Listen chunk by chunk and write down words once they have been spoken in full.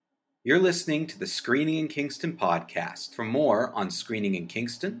You're listening to the Screening in Kingston podcast. For more on Screening in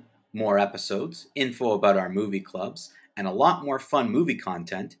Kingston, more episodes, info about our movie clubs, and a lot more fun movie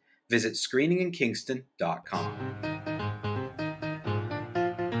content, visit screeninginkingston.com.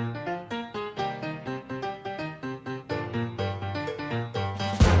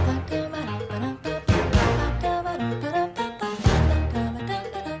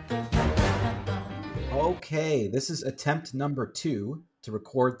 Okay, this is attempt number 2 to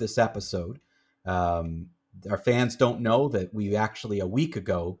record this episode. Our fans don't know that we actually a week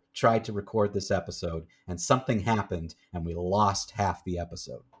ago tried to record this episode and something happened and we lost half the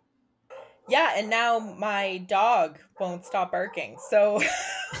episode. Yeah, and now my dog won't stop barking, so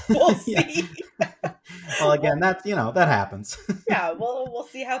we'll see. Well, again, that happens. Yeah, we'll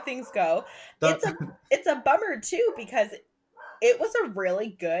see how things go. It's a bummer too because it was a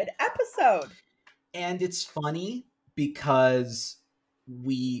really good episode. And it's funny because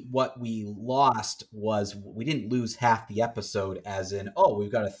what we lost was we didn't lose half the episode as in, oh,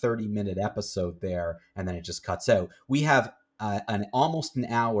 we've got a 30-minute episode there and then it just cuts out. We have almost an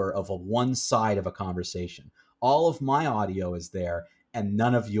hour of one side of a conversation. All of my audio is there and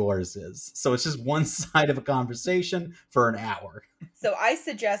none of yours is. So it's just one side of a conversation for an hour. So I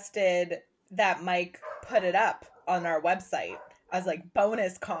suggested that Mike put it up on our website as like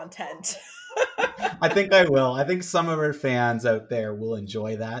bonus content. I think I will. I think some of our fans out there will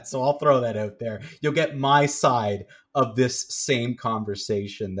enjoy that. So I'll throw that out there. You'll get my side of this same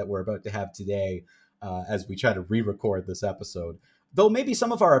conversation that we're about to have today as we try to re-record this episode. Though maybe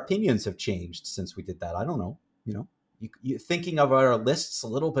some of our opinions have changed since we did that. I don't know. You thinking of our lists a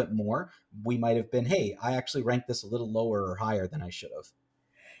little bit more, we might have been, hey, I actually ranked this a little lower or higher than I should have.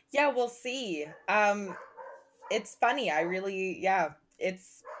 Yeah, we'll see. It's funny.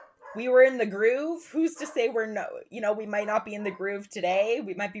 We were in the groove. Who's to say we might not be in the groove today.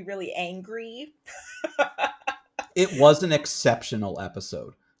 We might be really angry. It was an exceptional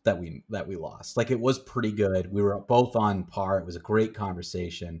episode that we lost. Like, it was pretty good. We were both on par. It was a great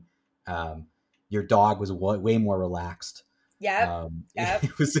conversation. Your dog was way more relaxed. Yeah.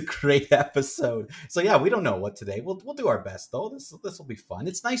 It was a great episode. So yeah, we don't know what today. We'll do our best though. This will be fun.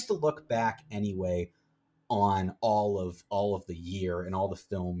 It's nice to look back anyway on all of the year and all the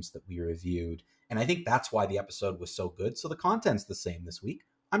films that we reviewed. And I think that's why the episode was so good. So the content's the same this week.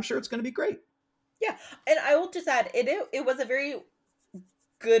 I'm sure it's going to be great. Yeah. And I will just add, it was a very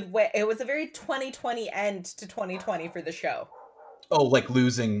good way. It was a very 2020 end to 2020 for the show. Oh, like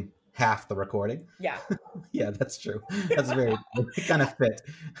losing half the recording? Yeah. Yeah, that's true. That's very it kind of fit.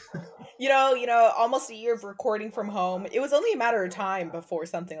 Almost a year of recording from home. It was only a matter of time before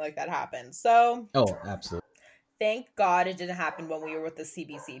something like that happened. So, oh, absolutely. Thank God it didn't happen when we were with the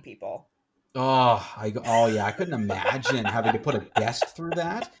CBC people. I couldn't imagine having to put a guest through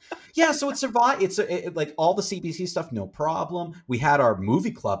that. Yeah, so it survived. Like all the CBC stuff, no problem. We had our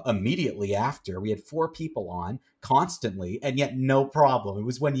movie club immediately after. We had 4 people on constantly, and yet no problem. It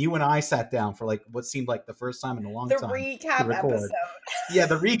was when you and I sat down for like what seemed like the first time in a long time. The recap episode. Yeah,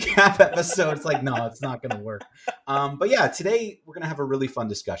 the recap episode. It's like, no, it's not going to work. But yeah, today we're going to have a really fun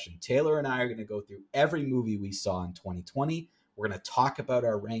discussion. Taylor and I are going to go through every movie we saw in 2020. We're going to talk about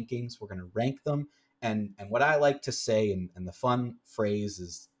our rankings. We're going to rank them. And what I like to say, and the fun phrase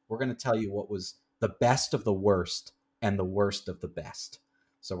is, we're going to tell you what was the best of the worst and the worst of the best.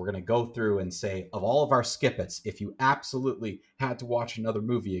 So we're going to go through and say, of all of our skip-its, if you absolutely had to watch another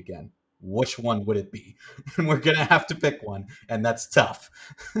movie again, which one would it be? And we're going to have to pick one. And that's tough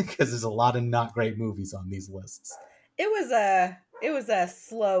because there's a lot of not great movies on these lists. It was a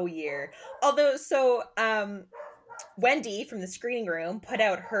slow year. Although, Wendy from the screening room put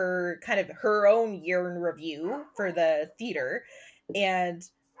out her own year in review for the theater, and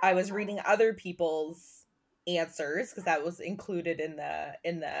I was reading other people's answers because that was included in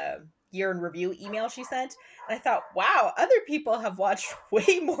the year in review email she sent, and I thought, wow, other people have watched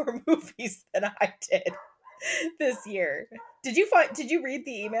way more movies than I did this year. Did you read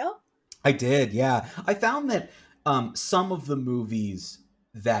the email? I did, yeah. I found that some of the movies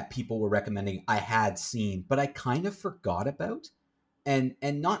that people were recommending I had seen, but I kind of forgot about. And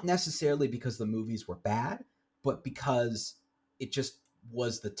not necessarily because the movies were bad, but because it just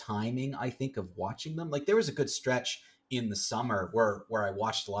was the timing, I think, of watching them. Like, there was a good stretch in the summer where I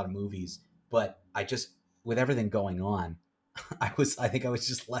watched a lot of movies, but I just, with everything going on, I think I was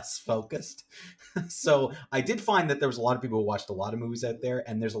just less focused. So I did find that there was a lot of people who watched a lot of movies out there,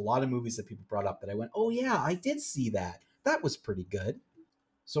 and there's a lot of movies that people brought up that I went, oh yeah, I did see that. That was pretty good.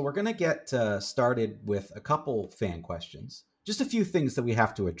 So we're going to get started with a couple fan questions. Just a few things that we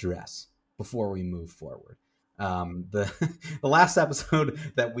have to address before we move forward. The the last episode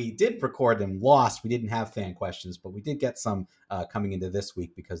that we did record and lost, we didn't have fan questions, but we did get some coming into this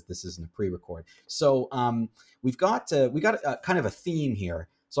week because this isn't a pre-record. So we got a kind of a theme here.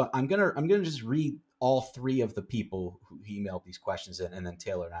 So I'm gonna just read all three of the people who emailed these questions in, and then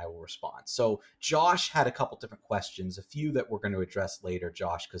Taylor and I will respond. So Josh had a couple different questions, a few that we're going to address later,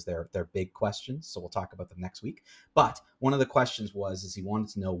 Josh, because they're big questions. So we'll talk about them next week. But one of the questions is he wanted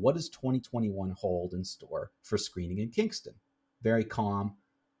to know, what does 2021 hold in store for screening in Kingston? Very calm,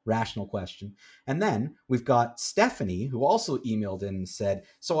 rational question. And then we've got Stephanie, who also emailed in and said,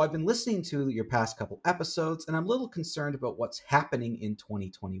 so I've been listening to your past couple episodes, and I'm a little concerned about what's happening in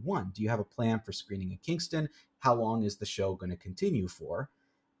 2021. Do you have a plan for screening in Kingston? How long is the show going to continue for?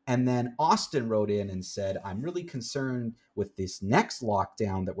 And then Austin wrote in and said, I'm really concerned with this next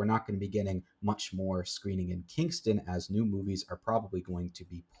lockdown that we're not going to be getting much more screening in Kingston, as new movies are probably going to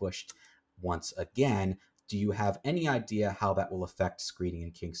be pushed once again. Do you have any idea how that will affect screening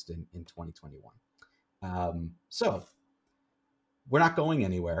in Kingston in 2021? So we're not going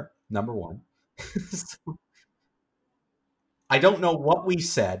anywhere, number one. So, I don't know what we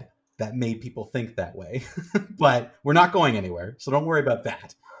said that made people think that way, but we're not going anywhere. So don't worry about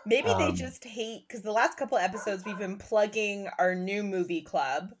that. Maybe they just hate, because the last couple episodes we've been plugging our new movie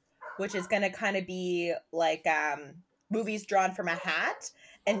club, which is going to kind of be like movies drawn from a hat.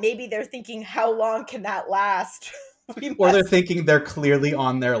 And maybe they're thinking, how long can that last? Or they're thinking they're clearly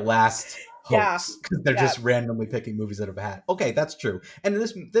on their last hopes because they're just randomly picking movies out of a hat. Okay, that's true. And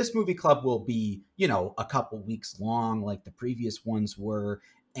this movie club will be, a couple weeks long like the previous ones were.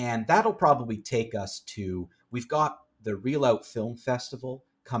 And that'll probably take us to, we've got the Reel Out Film Festival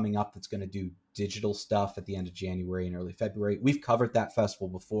coming up that's going to do digital stuff at the end of January and early February. We've covered that festival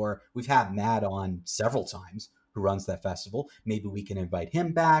before. We've had Matt on several times, who runs that festival. Maybe we can invite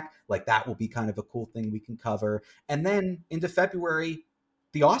him back. Like, that will be kind of a cool thing we can cover. And then into February,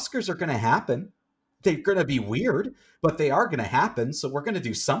 the Oscars are going to happen. They're going to be weird, but they are going to happen. So we're going to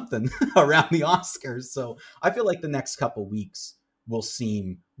do something around the Oscars. So I feel like the next couple weeks will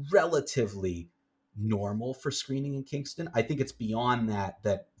seem relatively normal for screening in Kingston. I think it's beyond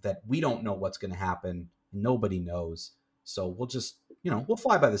that we don't know what's going to happen. Nobody knows. So we'll just, we'll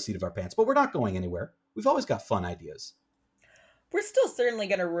fly by the seat of our pants, but we're not going anywhere. We've always got fun ideas. We're still certainly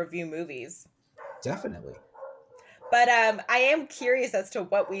going to review movies. Definitely. But I am curious as to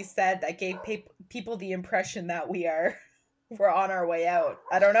what we said that gave people the impression that we're on our way out.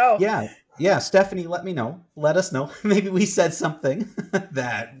 I don't know. Yeah. Stephanie, let me know. Let us know. Maybe we said something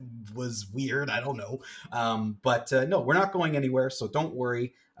that was weird. I don't know. But no, we're not going anywhere. So don't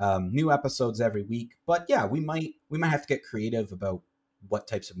worry. New episodes every week. But yeah, we might have to get creative about what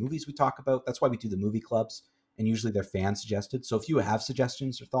types of movies we talk about. That's why we do the movie clubs, and usually they're fan suggested. So if you have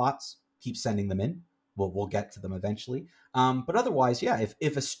suggestions or thoughts, keep sending them in. We'll get to them eventually. But otherwise, yeah,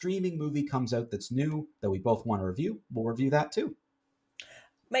 if a streaming movie comes out that's new that we both want to review, we'll review that too.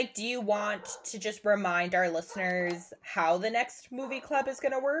 Mike, do you want to just remind our listeners how the next movie club is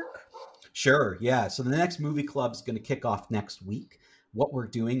going to work? Sure, yeah. So the next movie club is going to kick off next week. What we're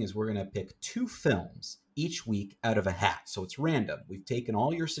doing is we're going to pick 2 films each week out of a hat. So it's random. We've taken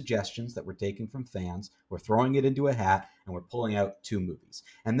all your suggestions that we're taking from fans, we're throwing it into a hat, and we're pulling out 2 movies.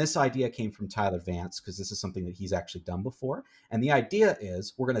 And this idea came from Tyler Vance, because this is something that he's actually done before. And the idea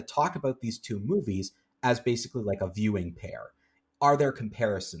is we're going to talk about these 2 movies as basically like a viewing pair. Are there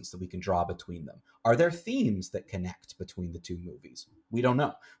comparisons that we can draw between them? Are there themes that connect between the 2 movies? We don't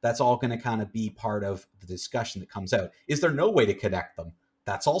know. That's all going to kind of be part of the discussion that comes out. Is there no way to connect them?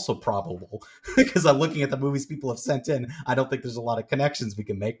 That's also probable, because I'm looking at the movies people have sent in. I don't think there's a lot of connections we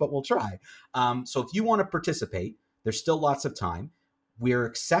can make, but we'll try. So if you want to participate, there's still lots of time. We're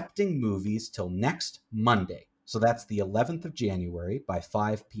accepting movies till next Monday. So that's the 11th of January by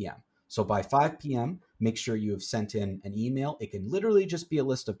 5 p.m. So by 5 p.m., make sure you have sent in an email. It can literally just be a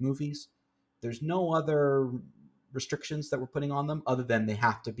list of movies. There's no other restrictions that we're putting on them other than they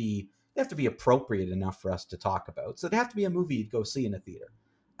have to be appropriate enough for us to talk about. So they have to be a movie you'd go see in a theater.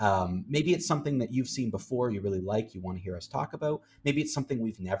 Maybe it's something that you've seen before, you really like, you want to hear us talk about. Maybe it's something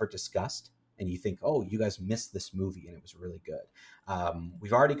we've never discussed, and you think, oh, you guys missed this movie and it was really good.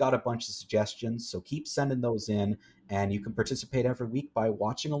 We've already got a bunch of suggestions, so keep sending those in, and you can participate every week by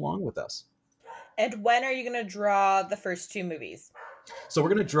watching along with us. And when are you going to draw the first 2 movies? So we're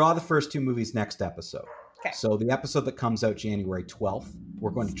going to draw the first 2 movies next episode. Okay. So the episode that comes out January 12th,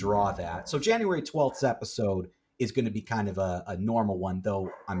 we're going to draw that. So January 12th's episode is going to be kind of a normal one, though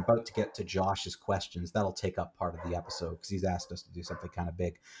I'm about to get to Josh's questions. That'll take up part of the episode because he's asked us to do something kind of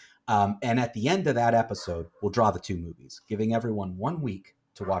big. And at the end of that episode, we'll draw the 2 movies, giving everyone 1 week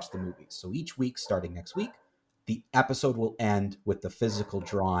to watch the movies. So each week, starting next week, The episode will end with the physical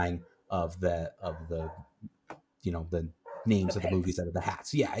drawing of the the names of the movies out of the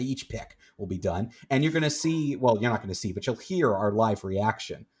hats. Yeah, each pick will be done, and you're going to see. Well, you're not going to see, but you'll hear our live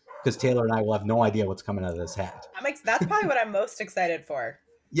reaction because Taylor and I will have no idea what's coming out of this hat. That's probably what I'm most excited for.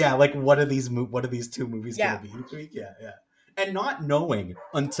 Yeah, like what are these two movies going to be each week? Yeah. And not knowing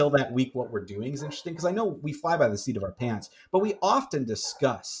until that week what we're doing is interesting because I know we fly by the seat of our pants, but we often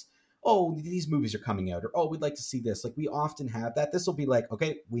discuss, oh, these movies are coming out, or oh, we'd like to see this. Like we often have that. This will be like,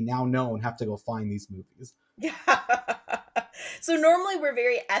 okay, we now know and have to go find these movies. Yeah. So normally we're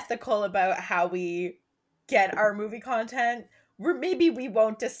very ethical about how we get our movie content. Maybe we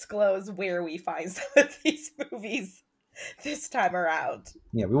won't disclose where we find some of these movies this time around.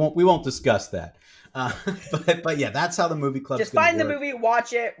 Yeah, we won't discuss that. But yeah, that's how the movie club's just find the movie,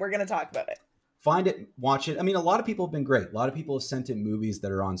 watch it. We're going to talk about it. Find it, watch it. I mean, a lot of people have been great. A lot of people have sent in movies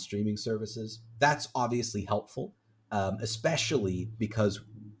that are on streaming services. That's obviously helpful, especially because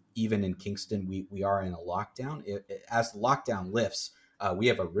even in Kingston, we are in a lockdown. As the lockdown lifts, we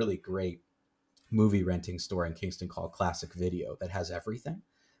have a really great movie renting store in Kingston called Classic Video that has everything.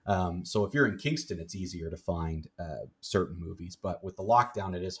 So if you're in Kingston, it's easier to find certain movies, but with the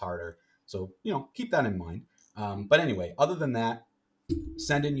lockdown, it is harder. So, keep that in mind. But anyway, other than that,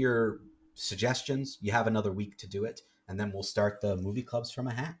 send in your suggestions. You have another week to do it, and then we'll start the movie clubs from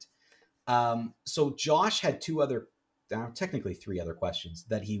a hat. So Josh had technically three other questions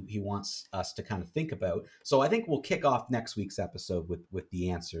that he wants us to kind of think about. So I think we'll kick off next week's episode with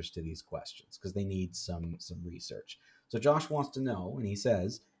the answers to these questions because they need some research. So Josh wants to know, and he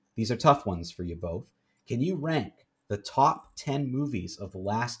says, these are tough ones for you both. Can you rank the top 10 movies of the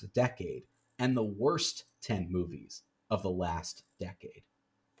last decade and the worst 10 movies of the last decade?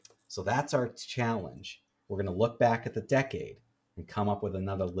 So that's our challenge. We're going to look back at the decade and come up with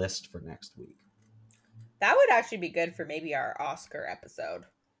another list for next week. That would actually be good for maybe our Oscar episode.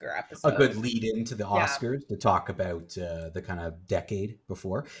 A good lead into the Oscars to talk about the kind of decade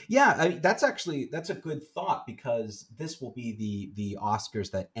before. Yeah, that's a good thought because this will be the Oscars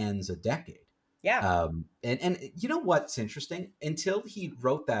that ends a decade. Yeah. And you know what's interesting? Until he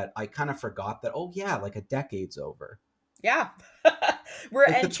wrote that, I kind of forgot that, oh yeah, like a decade's over. Yeah. We're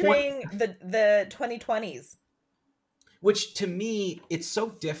like entering the 2020s. Which to me, it's so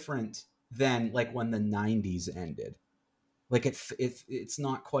different than like when the 90s ended. Like it's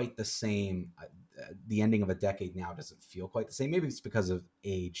not quite the same. The ending of a decade now doesn't feel quite the same. Maybe it's because of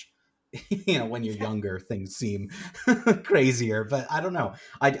age. When you're younger, things seem crazier. But I don't know.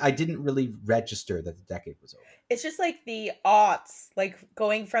 I didn't really register that the decade was over. It's just like the aughts, like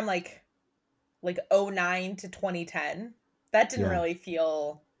going from like 2009 to 2010. That didn't really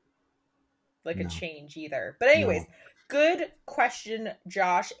feel like a change either. But anyways, good question,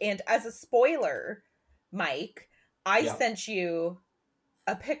 Josh. And as a spoiler, Mike, I sent you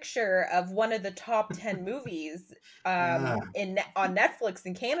a picture of one of the top 10 movies on Netflix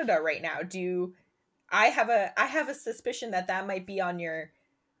in Canada right now. I have a suspicion that might be on your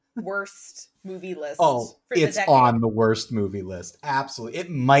worst movie list. Oh, it's on the worst movie list. Absolutely. It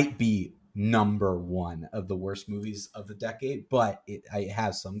might be number one of the worst movies of the decade, but it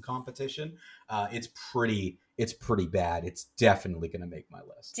has some competition. It's pretty bad. It's definitely going to make my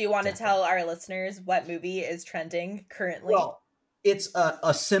list. Do you want to tell our listeners what movie is trending currently? Well, it's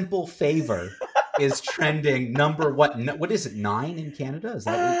a Simple Favor is trending number what is it, 9 in Canada? Is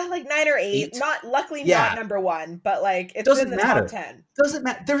that like 9 or 8? Not number 1, but like it's in the top 10. Doesn't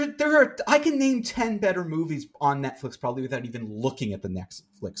matter. There are I can name 10 better movies on Netflix probably without even looking at the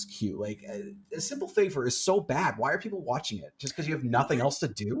Netflix queue. Like A Simple Favor is so bad. Why are people watching it? Just because you have nothing else to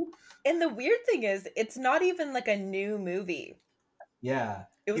do? And the weird thing is, it's not even like a new movie. Yeah.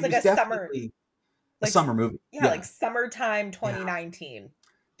 It was like a summer movie. Yeah, like summertime 2019. Yeah.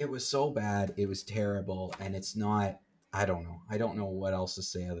 It was so bad. It was terrible. And it's not, I don't know. I don't know what else to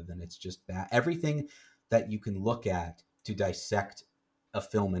say other than it's just bad. Everything that you can look at to dissect a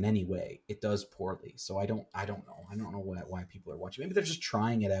film in any way, it does poorly. So I don't know. I don't know why people are watching. Maybe they're just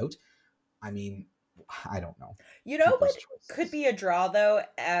trying it out. I mean, I don't know. You know what could be a draw though?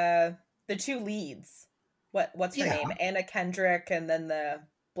 The two leads. What's her name? Anna Kendrick and then the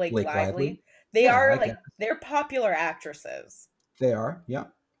Blake Lively. They're popular actresses. They are, yeah.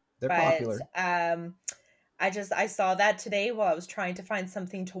 They're popular. I saw that today while I was trying to find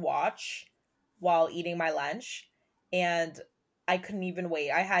something to watch while eating my lunch, and I couldn't even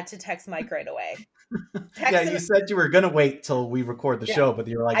wait. I had to text Mike right away. You said you were going to wait till we record the show, but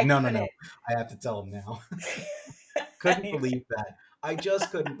you were like, no. I have to tell him now. Couldn't believe that. I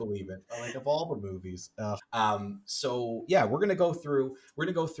just couldn't believe it. Like, of all the movies. So yeah, we're going to go through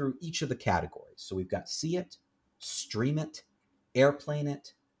each of the categories. So we've got See It, Stream It, Airplane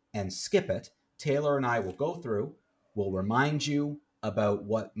It, and Skip It. Taylor and I will go through, we'll remind you about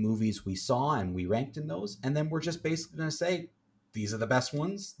what movies we saw and we ranked in those, and then we're just basically going to say, these are the best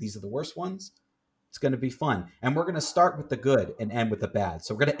ones, these are the worst ones. It's going to be fun. And we're going to start with the good and end with the bad.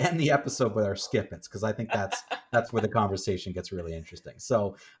 So we're going to end the episode with our Skip It's, because I think that's where the conversation gets really interesting.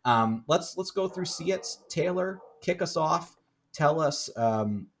 So let's go through See It. Taylor, kick us off. Tell us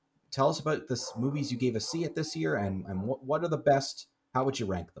about this movies you gave us See It this year, and what are the best. How would you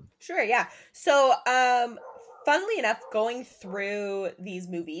rank them? Sure, yeah. So funnily enough, going through these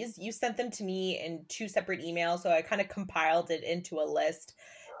movies, you sent them to me in 2 separate emails, so I kind of compiled it into a list.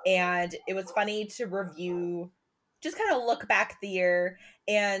 And it was funny to review, just kind of look back at the year.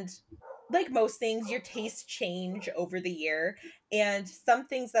 And like most things, your tastes change over the year. And some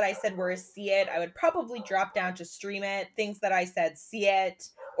things that I said were See It, I would probably drop down to Stream It. Things that I said See It,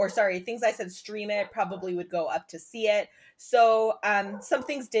 things I said Stream It probably would go up to See It. So some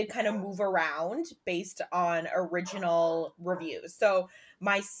things did kind of move around based on original reviews. So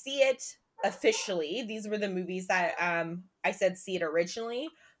my See It officially, these were the movies that I said See It originally,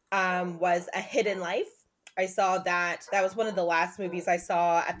 was A Hidden Life. I saw that was one of the last movies I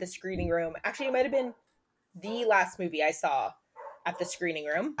saw at the screening room. Actually, it might have been the last movie I saw at the screening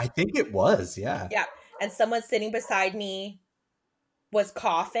room. I think it was, yeah. Yeah. And someone sitting beside me was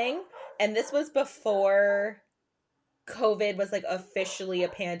coughing. And this was before COVID was like officially a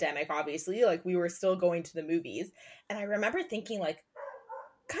pandemic, obviously. Like we were still going to the movies. And I remember thinking like,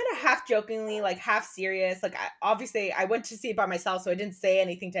 kind of half jokingly, like half serious, like I went to see it by myself, so I didn't say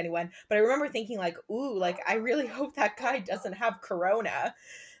anything to anyone, but I remember thinking like, ooh, like I really hope that guy doesn't have corona,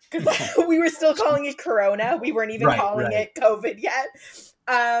 because we were still calling it corona, we weren't even calling it COVID yet.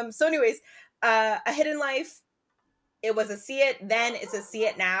 So anyways, A Hidden Life, it was a See It then, it's a See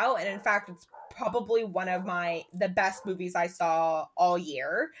It now, and in fact it's probably one of the best movies I saw all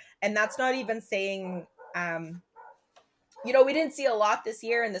year. And that's not even saying we didn't see a lot this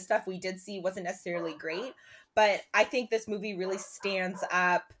year, and the stuff we did see wasn't necessarily great, but I think this movie really stands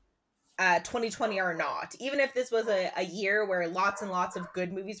up, 2020 or not. Even if this was a year where lots and lots of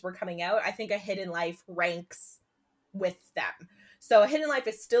good movies were coming out, I think A Hidden Life ranks with them. So A Hidden Life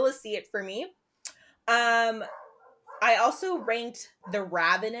is still a See It for me. I also ranked The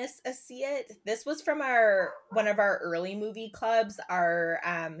Ravenous a See It. This was from one of our early movie clubs, our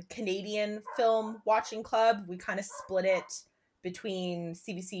Canadian film watching club. We kind of split it between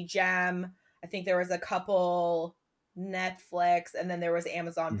CBC Gem. I think there was a couple Netflix, and then there was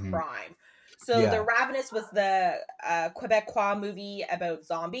Amazon Prime. So The Ravenous was the Quebecois movie about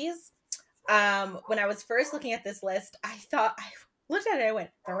zombies. When I was first looking at this list, I looked at it and I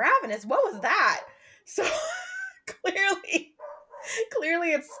went, The Ravenous? What was that? So clearly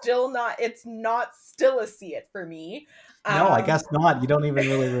it's not still a See It for me. No, I guess not. You don't even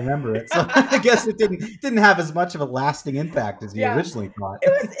really remember it, so I guess it didn't have as much of a lasting impact as you originally thought.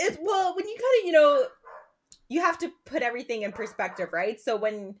 Well, when you kind of you have to put everything in perspective, right? So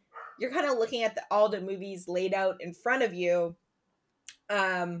when you're kind of looking at all the movies laid out in front of you,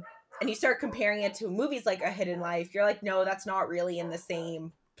 and you start comparing it to movies like A Hidden Life, you're like, no, that's not really in the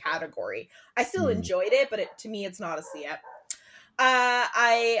same category. I still enjoyed it, but to me, it's not a See It.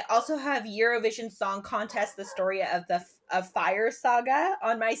 I also have Eurovision Song Contest, the story of Fire Saga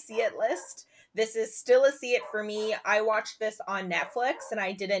on my See It list. This is still a See It for me. I watched this on Netflix, and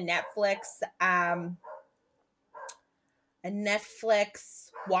I did a Netflix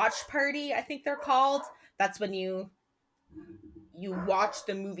watch party, I think they're called. That's when you watch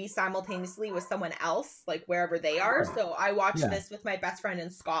the movie simultaneously with someone else, like wherever they are. So I watched this with my best friend in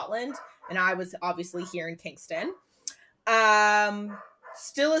Scotland, and I was obviously here in Kingston.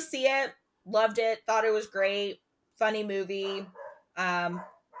 Still a See It. Loved it. Thought it was great. Funny movie. Not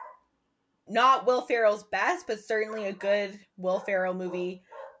Will Ferrell's best, but certainly a good Will Ferrell movie.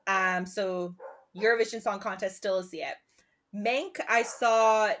 So Eurovision Song Contest, still a See It. Mank, I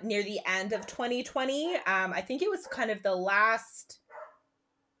saw near the end of 2020. I think it was kind of the last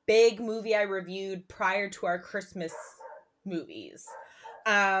big movie I reviewed prior to our Christmas movies.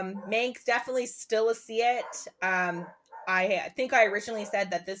 Mank's definitely still a See It. I think I originally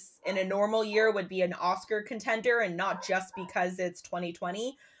said that this in a normal year would be an Oscar contender, and not just because it's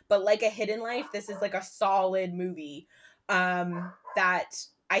 2020, but like A Hidden Life, this is like a solid movie that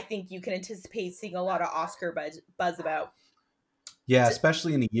I think you can anticipate seeing a lot of Oscar buzz about. Yeah,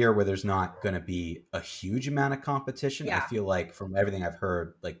 especially in a year where there's not going to be a huge amount of competition. Yeah. I feel like from everything I've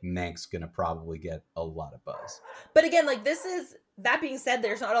heard, like Mank's going to probably get a lot of buzz. But again, like that being said,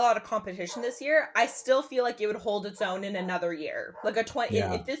 there's not a lot of competition this year. I still feel like it would hold its own in another year. Like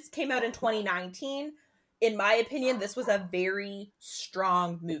if this came out in 2019, in my opinion, this was a very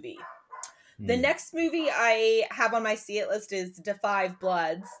strong movie. The Hmm. next movie I have on my see it list is Da 5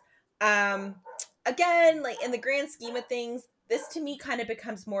 Bloods. Again, like in the grand scheme of things, this to me kind of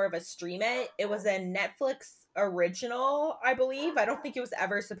becomes more of a stream it. It was a Netflix original, I believe. I don't think it was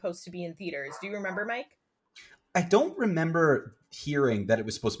ever supposed to be in theaters. Do you remember, Mike? I don't remember hearing that it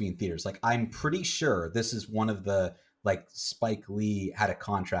was supposed to be in theaters. Like, I'm pretty sure this is one of the, like, Spike Lee had a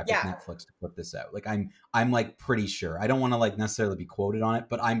contract with Yeah. Netflix to put this out. Like, I'm like pretty sure. I don't want to like necessarily be quoted on it,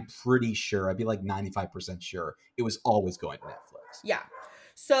 but I'm pretty sure. I'd be like 95% sure it was always going to Netflix. Yeah.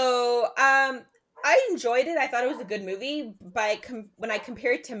 So, I enjoyed it. I thought it was a good movie. But when I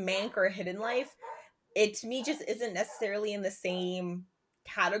compare it to Mank or Hidden Life, it to me just isn't necessarily in the same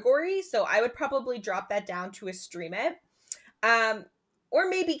category. So I would probably drop that down to a stream it, or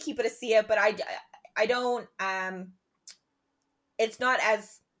maybe keep it a see it. But I don't. It's not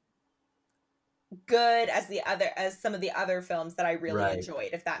as good as some of the other films that I really Right.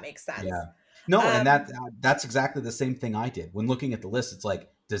 enjoyed. If that makes sense. Yeah. No, and that's exactly the same thing I did. When looking at the list, it's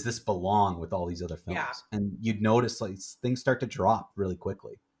like, does this belong with all these other films? Yeah. And you'd notice like things start to drop really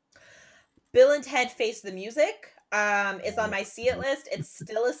quickly. Bill and Ted Face the Music is on my see it list. It's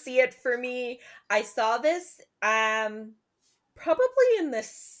still a see it for me. I saw this probably in the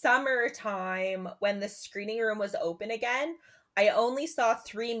summertime when the screening room was open again. I only saw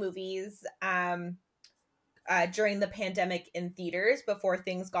 3 movies during the pandemic in theaters before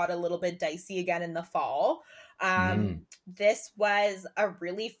things got a little bit dicey again in the fall. This was a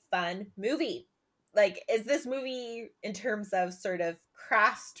really fun movie. Like, is this movie, in terms of sort of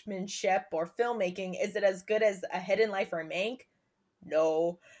craftsmanship or filmmaking, is it as good as A Hidden Life or Mank?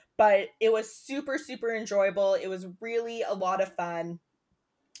 No. But it was super, super enjoyable. It was really a lot of fun.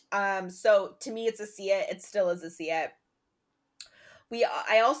 So to me, it's a see it. It still is a see it.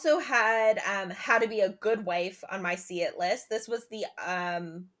 I also had How to Be a Good Wife on my see it list. This was the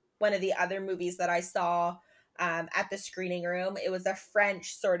one of the other movies that I saw at the screening room. It was a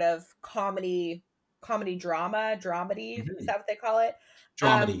French sort of dramedy. Is that what they call it?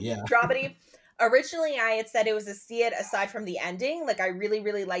 Dramedy, yeah. Dramedy. Originally, I had said it was a see it aside from the ending. Like, I really,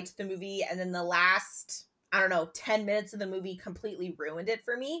 really liked the movie. And then the last, 10 minutes of the movie completely ruined it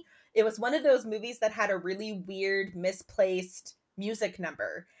for me. It was one of those movies that had a really weird, misplaced music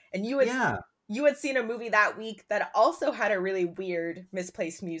number. And you had seen a movie that week that also had a really weird,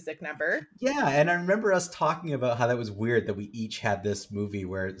 misplaced music number. Yeah, and I remember us talking about how that was weird that we each had this movie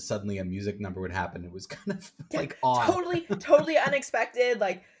where suddenly a music number would happen. It was kind of like odd. Totally unexpected,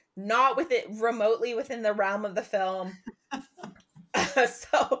 like not remotely within the realm of the film.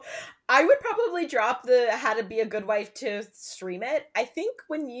 So I would probably drop the How to Be a Good Wife to stream it. I think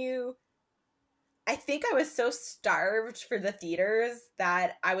I was so starved for the theaters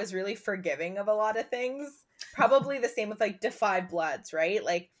that I was really forgiving of a lot of things. Probably the same with like Da 5 Bloods, right?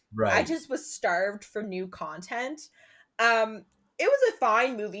 Like, right. I just was starved for new content. It was a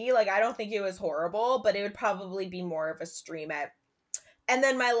fine movie. Like, I don't think it was horrible, but it would probably be more of a stream it. And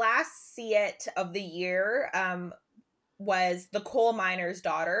then my last see it of the year was The Coal Miner's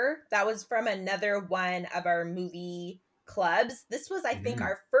Daughter. That was from another one of our movie clubs. This was, I think,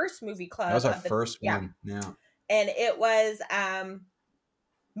 our first movie club. That was our first one. Yeah. And it was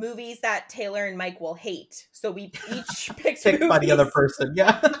movies that Taylor and Mike will hate. So we each picked by the other person.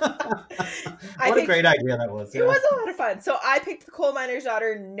 Yeah. What a great idea that was. It was a lot of fun. So I picked The Coal Miner's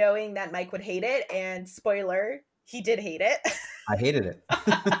Daughter knowing that Mike would hate it. And spoiler, he did hate it. I hated it.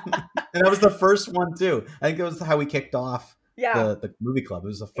 And that was the first one too. I think it was how we kicked off the movie club. It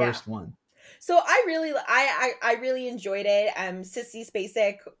was the first one. So I really enjoyed it. Sissy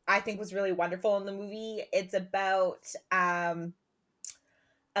Spacek, I think, was really wonderful in the movie. It's about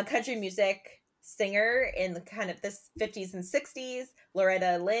a country music singer in the kind of this 50s and 60s,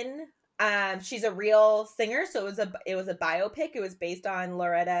 Loretta Lynn. She's a real singer, so it was a biopic. It was based on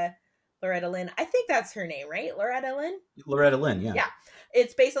Loretta Lynn. I think that's her name, right? Loretta Lynn? Loretta Lynn, yeah. Yeah.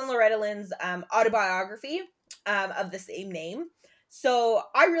 It's based on Loretta Lynn's autobiography of the same name. So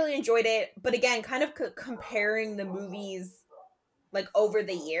I really enjoyed it. But again, kind of comparing the movies like over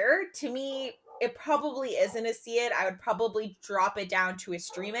the year, to me, it probably isn't a see it. I would probably drop it down to a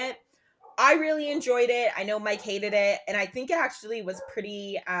stream it. I really enjoyed it. I know Mike hated it. And I think it actually was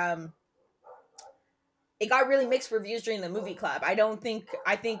pretty... it got really mixed reviews during the movie club. I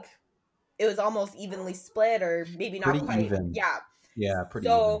think it was almost evenly split, or maybe not pretty quite. Even. Yeah, pretty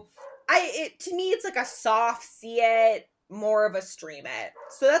even. To me, it's like a soft see it, more of a stream it.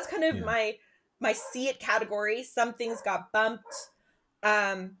 So that's kind of my see it category. Some things got bumped.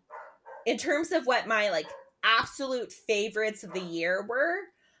 In terms of what my like absolute favorites of the year were,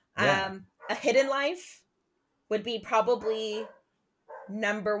 A Hidden Life, would be probably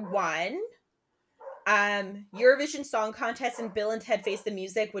number one. Eurovision Song Contest and Bill and Ted Face the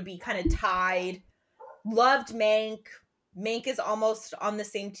Music would be kind of tied. Loved Mank. Mank is almost on the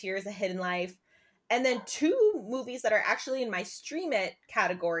same tier as A Hidden Life. And then two movies that are actually in my Stream It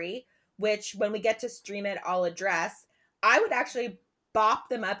category, which when we get to Stream It, I'll address. I would actually bop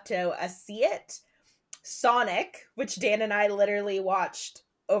them up to a See It. Sonic, which Dan and I literally watched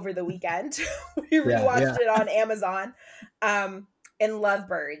over the weekend. We rewatched it on Amazon. And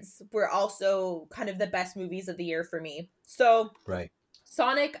Lovebirds were also kind of the best movies of the year for me. So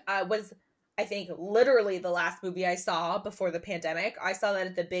Sonic was, I think, literally the last movie I saw before the pandemic. I saw that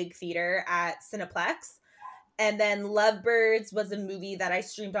at the big theater at Cineplex. And then Lovebirds was a movie that I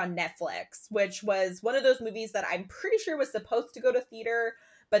streamed on Netflix, which was one of those movies that I'm pretty sure was supposed to go to theater,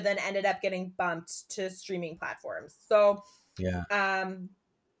 but then ended up getting bumped to streaming platforms. So,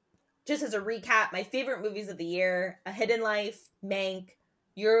 just as a recap, my favorite movies of the year: A Hidden Life, Mank,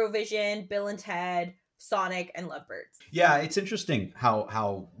 Eurovision, Bill and Ted, Sonic, and Lovebirds. Yeah, it's interesting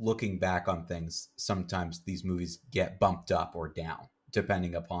how looking back on things, sometimes these movies get bumped up or down,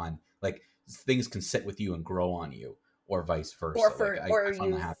 depending upon, like, things can sit with you and grow on you, or vice versa. Or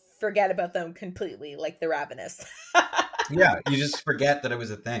you forget about them completely, like The Ravenous. Yeah, you just forget that it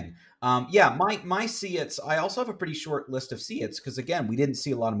was a thing. My See-Its, I also have a pretty short list of See-Its, because again, we didn't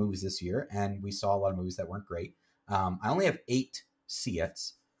see a lot of movies this year, and we saw a lot of movies that weren't great. I only have 8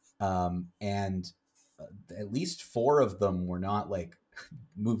 See-Its, and at least 4 of them were not like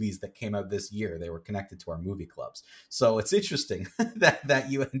movies that came out this year. They were connected to our movie clubs. So it's interesting that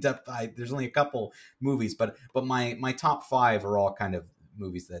you end up, there's only a couple movies, but my top 5 are all kind of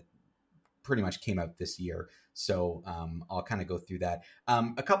movies that pretty much came out this year. So I'll kind of go through that.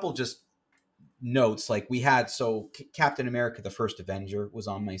 A couple just notes, like we had, Captain America, the First Avenger was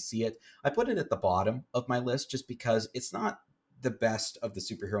on my See It. I put it at the bottom of my list just because it's not the best of the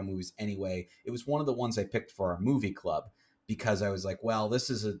superhero movies anyway. It was one of the ones I picked for our movie club because I was like, well, this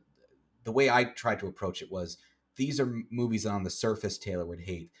is the way I tried to approach it was, these are movies that on the surface Taylor would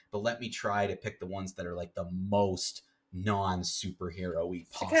hate, but let me try to pick the ones that are like the most non-superhero-y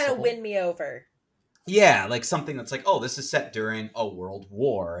possible. To kind of win me over. Yeah, like something that's like, oh, this is set during a world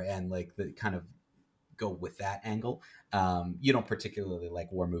war, and like the kind of go with that angle. You don't particularly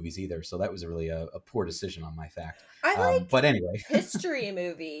like war movies either, so that was really a poor decision on my fact. I like but anyway, history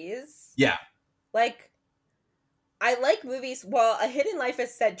movies. Yeah, like I like movies. Well, A Hidden Life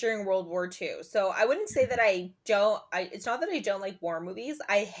is set during World War II, so I wouldn't say that I don't. It's not that I don't like war movies.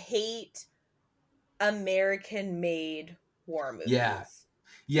 I hate American-made war movies.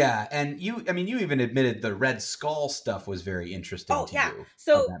 Yeah, and you even admitted the Red Skull stuff was very interesting to you.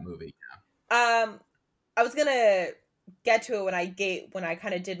 So that movie. I was gonna get to it when I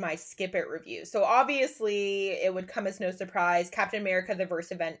kind of did my Skip It review. So obviously, it would come as no surprise. Captain America: The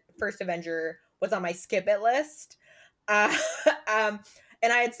First Avenger was on my Skip It list. And I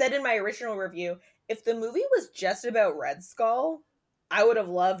had said in my original review, if the movie was just about Red Skull, I would have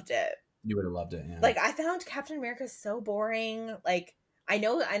loved it. You would have loved it, yeah. Like, I found Captain America so boring. Like, I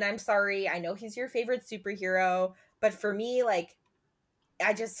know, and I'm sorry, I know he's your favorite superhero, but for me, like,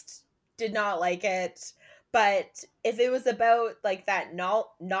 I just did not like it. But if it was about, like, that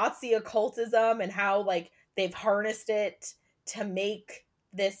Nazi occultism and how, like, they've harnessed it to make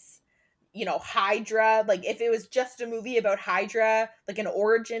this, Hydra, like, if it was just a movie about Hydra, like an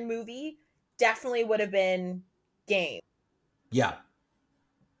origin movie, definitely would have been game. Yeah.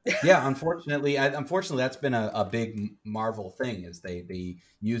 Yeah, unfortunately, that's been a big Marvel thing, is they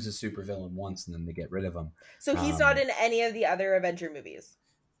use a supervillain once and then they get rid of him. So he's not in any of the other Avenger movies?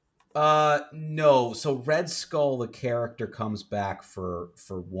 No. So Red Skull, the character, comes back for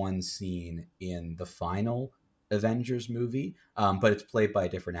one scene in the final Avengers movie, but it's played by a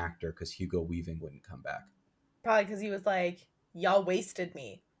different actor because Hugo Weaving wouldn't come back. Probably because he was like, y'all wasted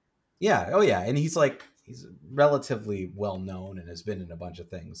me. Yeah. Oh yeah. And he's relatively well known and has been in a bunch of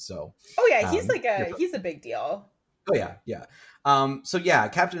things. So. Oh yeah, he's a big deal. Oh yeah, yeah. So yeah,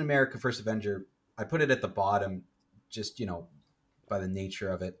 Captain America: First Avenger. I put it at the bottom, just by the nature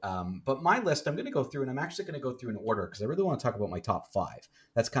of it. But my list, I'm going to go through, and I'm actually going to go through in order because I really want to talk about my top 5.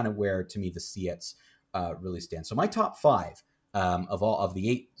 That's kind of where, to me, the See-Its really stand. So my top 5 of the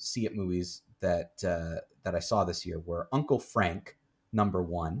 8 See-It movies that I saw this year were Uncle Frank, number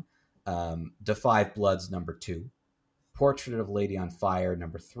 1. Da 5 Bloods, number 2. Portrait of a Lady on Fire,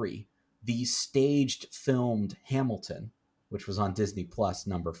 number 3. The staged filmed Hamilton, which was on Disney Plus,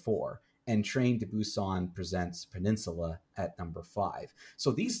 number 4. And Train to Busan Presents Peninsula at number 5.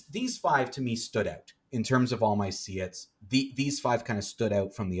 So these 5 to me stood out in terms of all my See-Its. These 5 kind of stood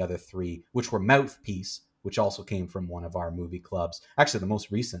out from the other 3, which were Mouthpiece, which also came from one of our movie clubs. Actually, the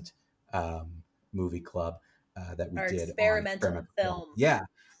most recent movie club that we Our did on experimental film. Yeah.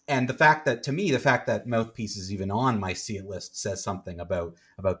 And the fact that Mouthpiece is even on my see it list says something about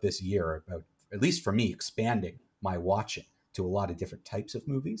this year, about, at least for me, expanding my watching to a lot of different types of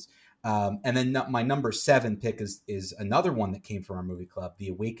movies. And then my number 7 pick is another one that came from our movie club, The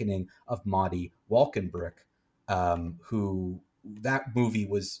Awakening of Maudie Walkenbrick, who that movie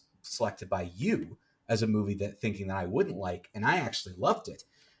was selected by you as a movie that thinking that I wouldn't like, and I actually loved it.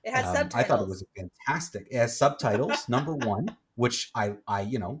 It has subtitles. I thought it was fantastic. It has subtitles, number one, which I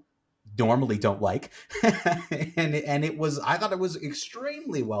normally don't like, and I thought it was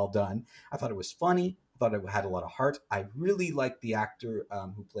extremely well done. I thought it was funny. I thought it had a lot of heart. I really liked the actor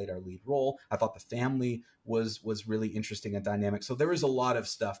who played our lead role. I thought the family was really interesting and dynamic. So there was a lot of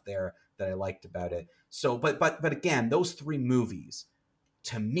stuff there that I liked about it. So, but again, those 3 movies,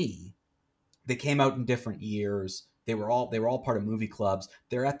 to me, they came out in different years. They were all part of movie clubs.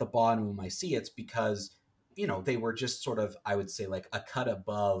 They're at the bottom of my see-its because, they were just sort of, I would say, like a cut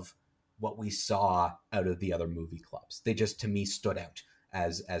above what we saw out of the other movie clubs. They just, to me, stood out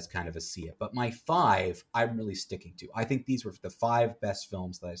as kind of a see-it. But my 5, I'm really sticking to. I think these were the 5 best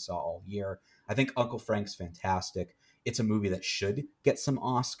films that I saw all year. I think Uncle Frank's fantastic. It's a movie that should get some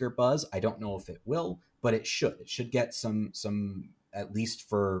Oscar buzz. I don't know if it will, but it should. It should get some at least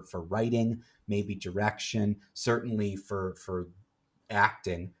for writing, maybe direction, certainly for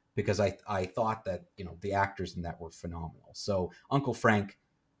acting, because I thought that the actors in that were phenomenal. So Uncle Frank,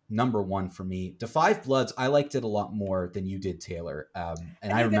 number 1 for me. Da 5 Bloods, I liked it a lot more than you did, Taylor.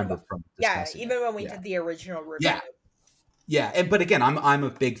 And I remember from discussing even when we did the original review. Yeah. But again, I'm a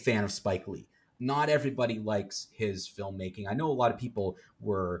big fan of Spike Lee. Not everybody likes his filmmaking. I know a lot of people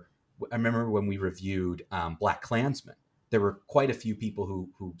were. I remember when we reviewed Black Klansman, there were quite a few people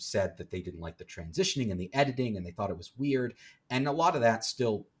who said that they didn't like the transitioning and the editing, and they thought it was weird. And a lot of that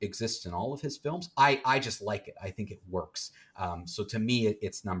still exists in all of his films. I just like it. I think it works. So to me,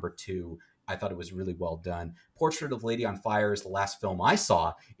 it's number 2. I thought it was really well done. Portrait of Lady on Fire is the last film I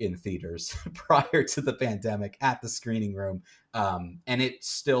saw in theaters prior to the pandemic at the screening room. And it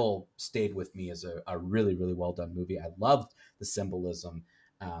still stayed with me as a really, really well done movie. I loved the symbolism.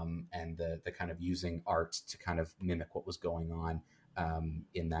 And the kind of using art to kind of mimic what was going on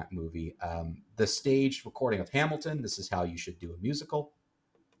in that movie. The staged recording of Hamilton, this is how you should do a musical.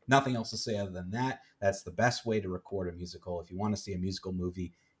 Nothing else to say other than that. That's the best way to record a musical. If you want to see a musical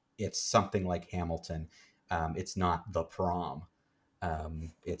movie, it's something like Hamilton. It's not The Prom.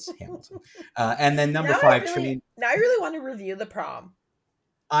 It's Hamilton. And then number 5, Now I really want to review The Prom.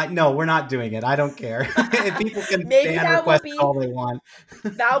 No, we're not doing it. I don't care. People can fan request all they want.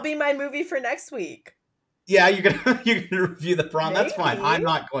 That'll be my movie for next week. Yeah, you're gonna review The Prom. Maybe. That's fine. I'm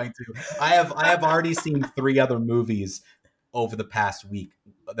not going to. I have already seen 3 other movies over the past week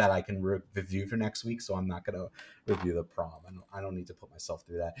that I can review for next week, so I'm not going to review The Prom. I don't need to put myself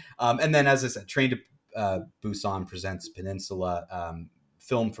through that. And then, as I said, Train to Busan presents Peninsula,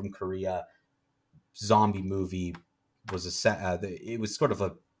 film from Korea, zombie movie. It was sort of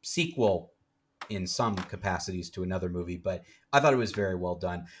a sequel in some capacities to another movie, but I thought it was very well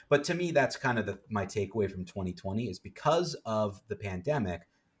done. But to me, that's kind of my takeaway from 2020 is because of the pandemic,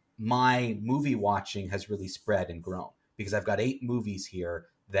 my movie watching has really spread and grown because I've got 8 movies here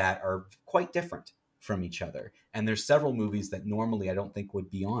that are quite different from each other. And there's several movies that normally I don't think would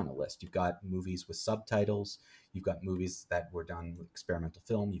be on a list. You've got movies with subtitles. You've got movies that were done with experimental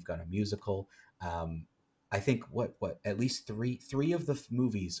film. You've got a musical. I think what at least three of the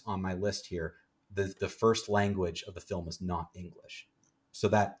movies on my list here, the first language of the film is not English. So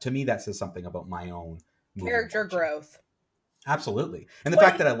that, to me, that says something about my own character growth. Absolutely. And the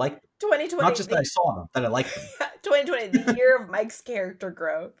fact that I like them. 2020. Not just that I saw them, that I like them. 2020, the year of Mike's character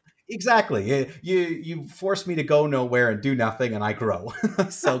growth. Exactly. You force me to go nowhere and do nothing, and I grow.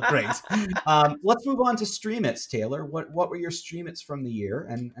 So great. Let's move on to Stream-Its, Taylor. What were your Stream-Its from the year,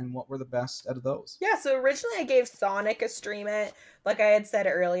 and what were the best out of those? Yeah, so originally I gave Sonic a Stream-It. Like I had said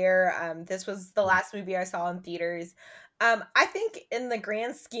earlier, this was the last movie I saw in theaters. I think in the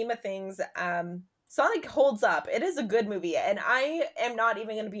grand scheme of things, Sonic holds up. It is a good movie, and I am not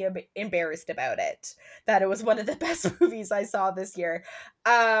even going to be embarrassed about it, that it was one of the best movies I saw this year.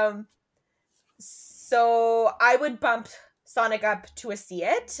 So I would bump Sonic up to a see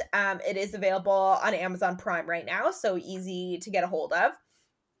it. It is available on Amazon Prime right now, so easy to get a hold of.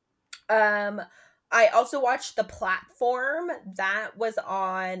 I also watched The Platform. That was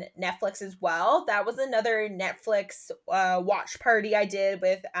on Netflix as well. That was another Netflix watch party I did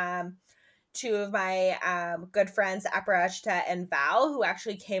with two of my good friends, Aparajita and Val, who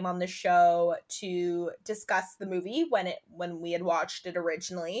actually came on the show to discuss the movie when we had watched it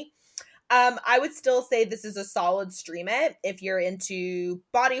originally. I would still say this is a solid stream it if you're into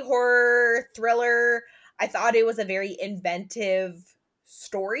body horror, thriller. I thought it was a very inventive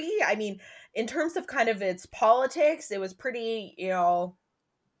story. I mean, in terms of kind of its politics, it was pretty,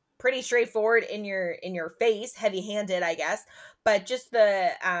 pretty straightforward in your face, heavy-handed, I guess. But just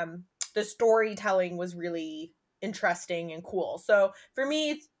the storytelling was really interesting and cool. So for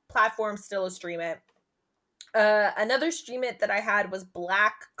me, platform still a stream it. Another stream it that I had was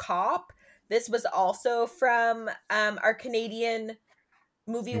Black Cop. This was also from our Canadian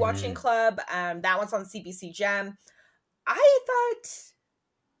movie watching club. That one's on CBC Gem. I thought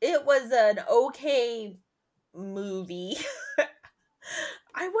it was an okay movie.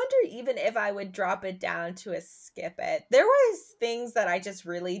 I wonder even if I would drop it down to a skip it. There was things that I just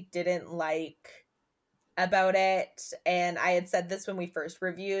really didn't like about it, and I had said this when we first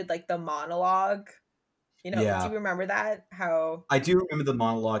reviewed, like the monologue. Do you remember that? How I do remember the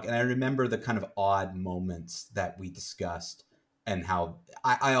monologue, and I remember the kind of odd moments that we discussed, and how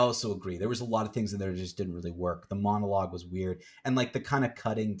I also agree. There was a lot of things in there that just didn't really work. The monologue was weird, and like the kind of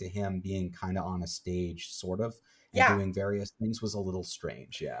cutting to him being kind of on a stage, sort of, and doing various things was a little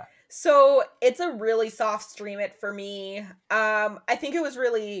strange. Yeah. So it's a really soft stream it for me. I think it was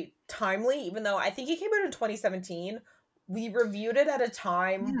really timely, even though I think it came out in 2017. We reviewed it at a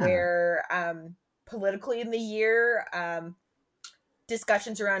time where politically in the year,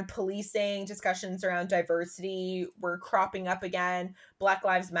 discussions around policing, discussions around diversity were cropping up again. Black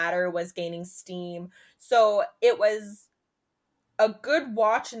Lives Matter was gaining steam. So it was a good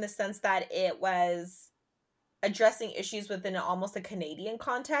watch in the sense that it was addressing issues within almost a Canadian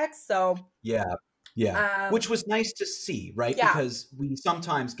context. So which was nice to see, right? Because we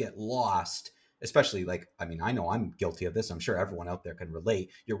sometimes get lost, especially I know I'm guilty of this. I'm sure everyone out there can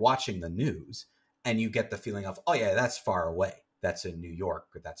relate. You're watching the news and you get the feeling of, oh yeah, that's far away. That's in New York,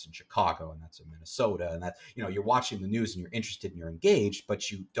 or that's in Chicago, and that's in Minnesota. And that, you're watching the news and you're interested and you're engaged,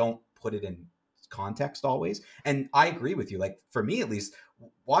 but you don't put it in context always. And I agree with you. Like, for me, at least,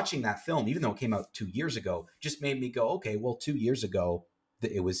 watching that film, even though it came out 2 years ago, just made me go, okay, well, 2 years ago,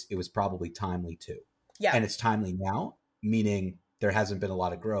 it was probably timely too. Yeah. And it's timely now, meaning there hasn't been a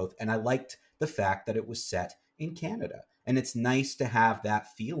lot of growth. And I liked the fact that it was set in Canada. And it's nice to have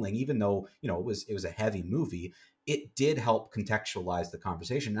that feeling, even though, it was a heavy movie. It did help contextualize the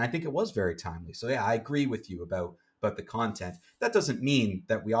conversation. And I think it was very timely. So yeah, I agree with you about the content. That doesn't mean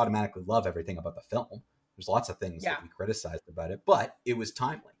that we automatically love everything about the film. There's lots of things that we criticized about it, but it was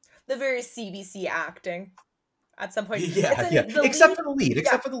timely. The very CBC acting at some point. Except for the lead.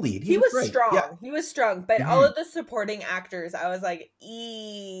 Except for the lead. He was strong. Yeah. He was strong. But all of the supporting actors, I was like,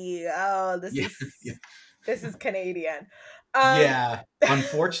 this is Canadian.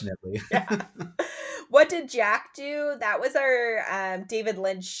 Unfortunately. What did Jack do? That was our David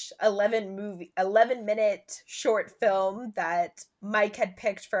Lynch 11-minute short film that Mike had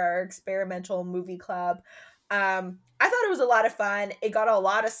picked for our experimental movie club. I thought it was a lot of fun. It got a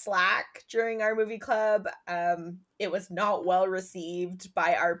lot of slack during our movie club. It was not well received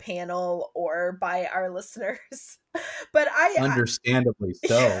by our panel or by our listeners. But understandably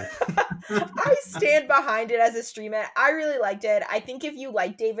so. I stand behind it as a stream it. I really liked it. I think if you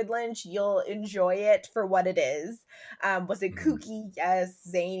like David Lynch, you'll enjoy it for what it is. Was it kooky? Yes.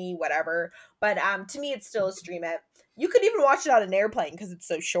 Zany? Whatever. But to me, it's still a stream it. You could even watch it on an airplane because it's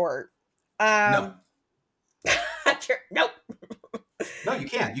so short. No. Nope. No, you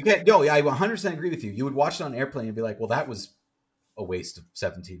can't. You can't. No, I 100% agree with you. You would watch it on an airplane and be like, well, that was a waste of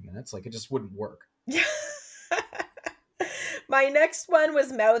 17 minutes. Like, it just wouldn't work. My next one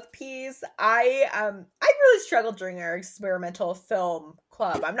was Mouthpiece. I really struggled during our experimental film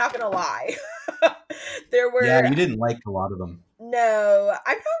club. I'm not gonna lie. You didn't like a lot of them. No,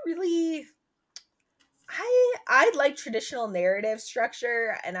 I'm not really. I like traditional narrative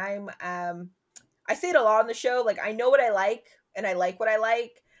structure, and I say it a lot on the show. Like, I know what I like, and I like what I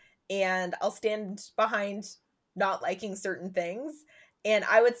like, and I'll stand behind not liking certain things. And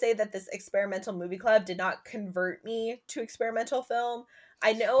I would say that this experimental movie club did not convert me to experimental film.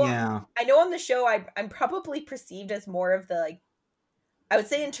 I know on the show I'm probably perceived as more of the, I would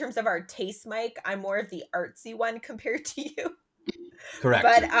say in terms of our taste, Mike, I'm more of the artsy one compared to you. Correct.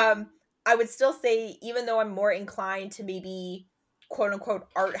 But I would still say, even though I'm more inclined to maybe quote unquote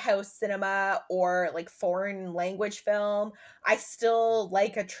art house cinema or like foreign language film, I still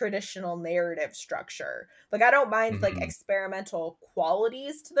like a traditional narrative structure. Like, I don't mind like experimental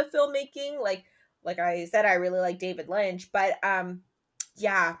qualities to the filmmaking. Like I said, I really like David Lynch, but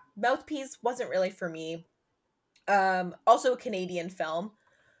Yeah, Mouthpiece wasn't really for me. Also a Canadian film.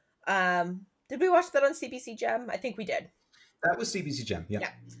 Did we watch that on CBC Gem? I think we did. That was CBC Gem. Yeah. Yeah.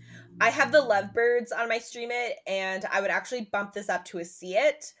 I have the Lovebirds on my Stream It, and I would actually bump this up to a See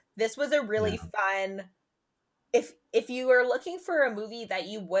It. This was a Yeah. really fun. If you are looking for a movie that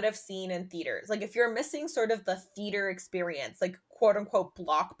you would have seen in theaters, like if you're missing sort of the theater experience, like quote unquote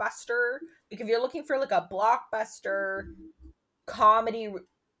blockbuster, like if you're looking for like a blockbuster comedy,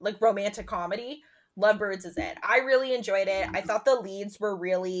 like romantic comedy, Lovebirds is it. I really enjoyed it. I thought the leads were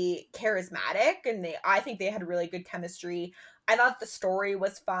really charismatic, and I think they had really good chemistry. I thought the story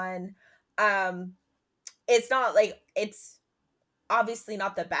was fun. Um, it's not like it's obviously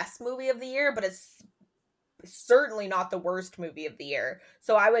not the best movie of the year, but it's certainly not the worst movie of the year.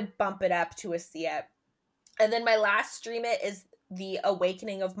 So I would bump it up to a See It. And then my last Stream It is The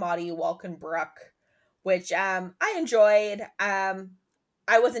Awakening of Maudie Walkenbrook, which I enjoyed.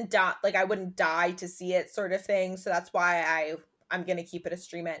 I wasn't like I wouldn't die to see it sort of thing, so that's why I'm gonna keep it a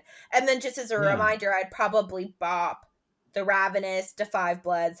Stream It. And then just as a reminder, I'd probably bop The Ravenous, Da 5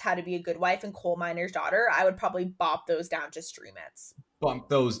 Bloods, How to Be a Good Wife, and Coal Miner's Daughter. I would probably bop those down to Stream It's. Bump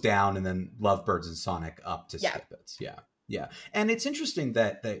those down, and then Lovebirds and Sonic up to Skip It's. Yeah. And it's interesting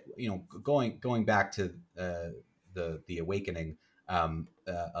that you know, going back to the Awakening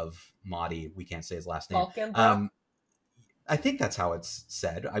of Maudie, we can't say his last name. I think that's how it's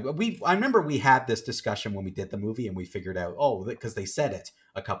said. I remember we had this discussion when we did the movie, and we figured out, because they said it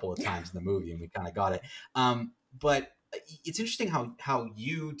a couple of times in the movie, and we kind of got it. But it's interesting how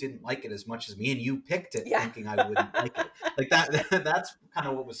you didn't like it as much as me, and you picked it thinking I wouldn't like it. Like that. That's kind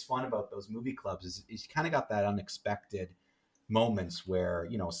of what was fun about those movie clubs is you kind of got that unexpected moments where,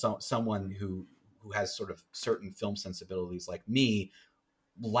 you know, someone who has sort of certain film sensibilities like me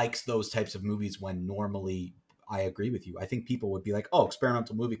likes those types of movies when normally I agree with you. I think people would be like, oh,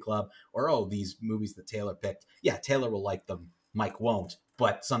 experimental movie club, or oh, these movies that Taylor picked. Yeah, Taylor will like them. Mike won't.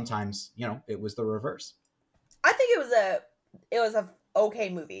 But sometimes, you know, it was the reverse. I think it was a okay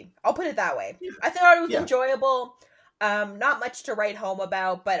movie. I'll put it that way. Yeah. I thought it was enjoyable. Not much to write home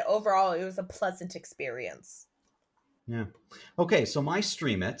about, but overall it was a pleasant experience. Yeah. Okay, so my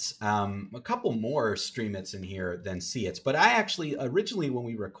Stream It's, a couple more Stream It's in here than See It's, but I actually, originally when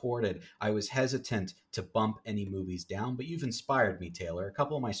we recorded, I was hesitant to bump any movies down, but you've inspired me, Taylor. A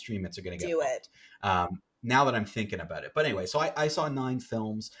couple of my Stream It's are going to get bumped. Now that I'm thinking about it. But anyway, so I saw 9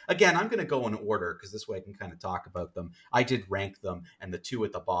 films. Again, I'm going to go in order because this way I can kind of talk about them. I did rank them, and the 2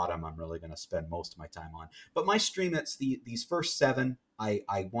 at the bottom I'm really going to spend most of my time on. But my Stream It's, these first 7,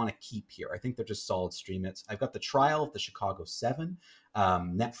 I want to keep here. I think they're just solid Stream It's. I've got The Trial of the Chicago 7,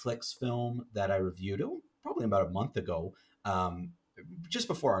 Netflix film that I reviewed probably about a month ago. Just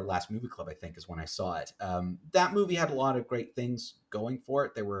before our last movie club, I think, is when I saw it. That movie had a lot of great things going for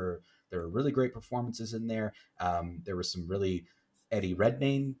it. There were really great performances in there. There were some really Eddie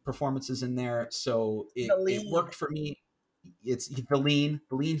Redmayne performances in there. So it worked for me. It's the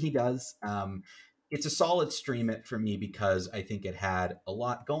lean he does. It's a solid Stream It for me because I think it had a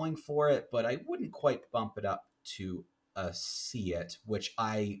lot going for it, but I wouldn't quite bump it up to a See It, which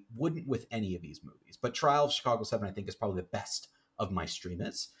I wouldn't with any of these movies. But Trial of Chicago 7, I think, is probably the best of my Stream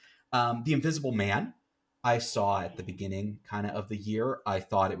It's. The Invisible Man, I saw at the beginning kind of the year. I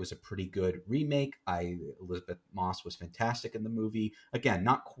thought it was a pretty good remake. Elizabeth Moss was fantastic in the movie. Again,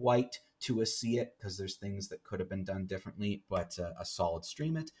 not quite to a See It because there's things that could have been done differently, but a solid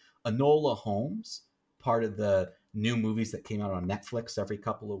Stream It. Enola Holmes, part of the new movies that came out on Netflix every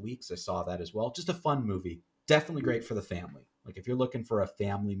couple of weeks. I saw that as well. Just a fun movie. Definitely great for the family. Like if you're looking for a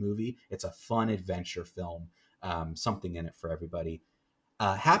family movie, it's a fun adventure film. Something in it for everybody.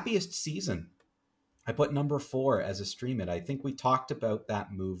 Happiest Season, I put number 4 as a Stream It. I think we talked about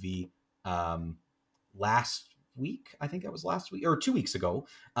that movie last week. I think that was last week or 2 weeks ago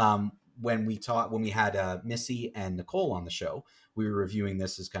when we had Missy and Nicole on the show. We were reviewing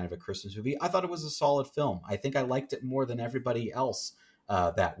this as kind of a Christmas movie. I thought it was a solid film. I think I liked it more than everybody else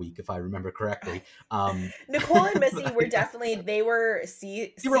that week, if I remember correctly. Nicole and Missy were definitely they were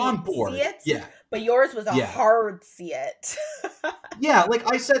on board. See It, yeah, but yours was a hard See It. Yeah, like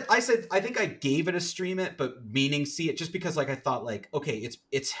I said, I think I gave it a Stream It, but meaning See It, just because like I thought like, okay,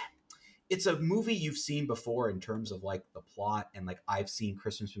 it's a movie you've seen before in terms of like the plot, and like I've seen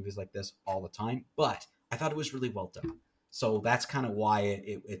Christmas movies like this all the time, but I thought it was really well done. So that's kind of why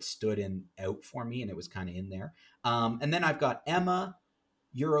it stood out for me, and it was kind of in there. And then I've got Emma,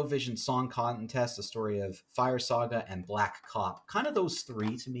 Eurovision Song Contest, The Story of Fire Saga, and Black Cop. Kind of those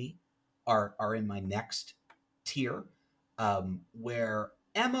 3 to me are in my next tier, where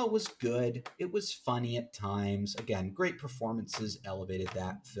Emma was good. It was funny at times. Again, great performances elevated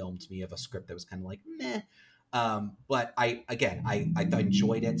that film to me of a script that was kind of like meh. But I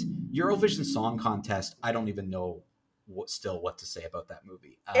enjoyed it. Eurovision Song Contest. I don't even know what to say about that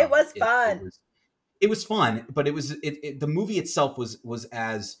movie. It was fun. It was fun, but the movie itself was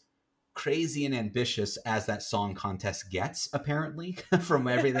as crazy and ambitious as that song contest gets, apparently, from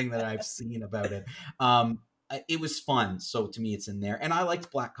everything that I've seen about it. It was fun, so to me it's in there. And I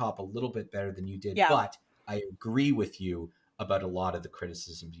liked Black Cop a little bit better than you did, Yeah. but I agree with you about a lot of the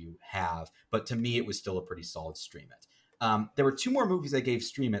criticisms you have. But to me, it was still a pretty solid stream it. There were two more movies I gave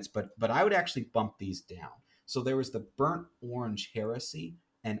stream it's, but I would actually bump these down. So there was the Burnt Orange Heresy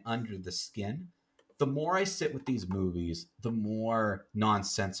and Under the Skin. The more I sit with these movies, the more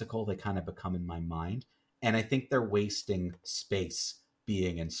nonsensical they kind of become in my mind. And I think they're wasting space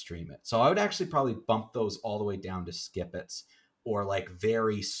being in stream it. So I would actually probably bump those all the way down to skip it's, or like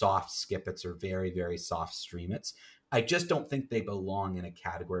very soft skip it's, or very, very soft stream it's. I just don't think they belong in a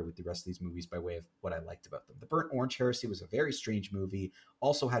category with the rest of these movies by way of what I liked about them. The Burnt Orange Heresy was a very strange movie.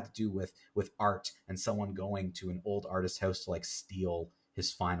 Also had to do with art and someone going to an old artist's house to like steal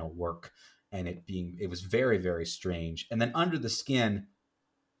his final work. And it was very, very strange. And then Under the Skin,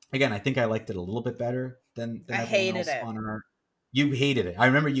 again, I think I liked it a little bit better than I everyone hated else it. on our. You hated it. I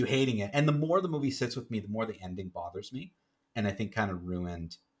remember you hating it. And the more the movie sits with me, the more the ending bothers me. And I think kind of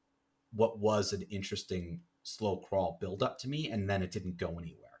ruined what was an interesting slow crawl build up to me. And then it didn't go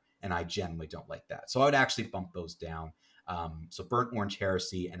anywhere. And I generally don't like that. So I would actually bump those down. So Burnt Orange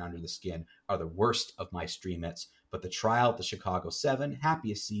Heresy and Under the Skin are the worst of my stream it's. But The Trial, The Chicago 7,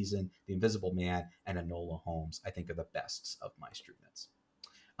 Happiest Season, The Invisible Man, and Enola Holmes, I think are the bests of my stream it's.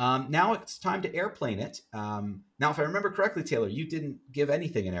 Now it's time to airplane it. Now, if I remember correctly, Taylor, you didn't give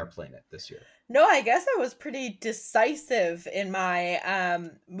anything in airplane it this year. No, I guess I was pretty decisive in my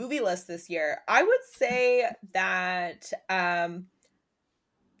movie list this year. I would say that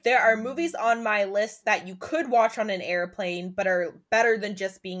there are movies on my list that you could watch on an airplane, but are better than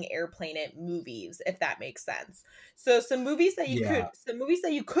just being airplane it movies, if that makes sense. So some movies that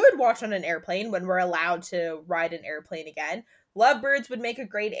you could watch on an airplane when we're allowed to ride an airplane again. Lovebirds would make a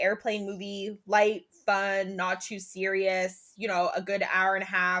great airplane movie, light, fun, not too serious, a good hour and a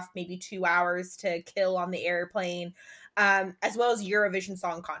half, maybe 2 hours to kill on the airplane. As well as Eurovision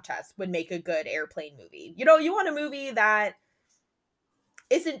Song Contest would make a good airplane movie. You want a movie that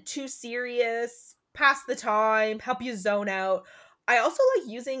isn't too serious, pass the time, help you zone out. I also like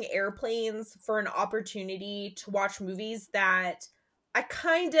using airplanes for an opportunity to watch movies that I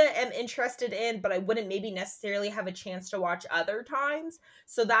kind of am interested in, but I wouldn't maybe necessarily have a chance to watch other times.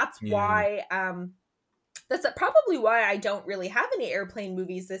 So that's why, that's probably why I don't really have any airplane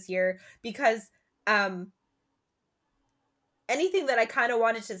movies this year, because anything that I kind of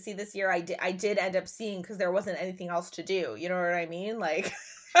wanted to see this year, I did end up seeing because there wasn't anything else to do. You know what I mean? Like,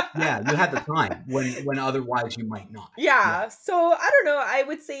 yeah, you had the time when otherwise you might not. Yeah. So I don't know. I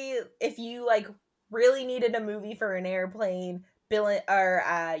would say if you like really needed a movie for an airplane,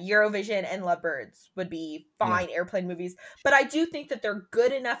 Eurovision and Lovebirds would be fine airplane movies. But I do think that they're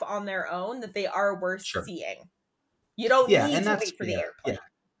good enough on their own that they are worth seeing. You don't need to wait for the airplane.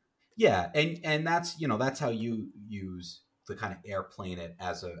 Yeah, and that's how you use the kind of airplane it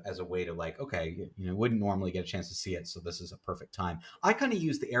as a way to like, okay, wouldn't normally get a chance to see it, so this is a perfect time. I kind of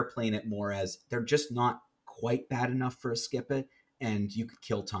use the airplane it more as they're just not quite bad enough for a skip it, and you could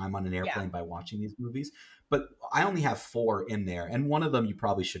kill time on an airplane by watching these movies. But I only have 4 in there, and one of them you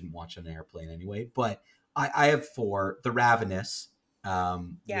probably shouldn't watch on an airplane anyway. But I have 4. The Ravenous.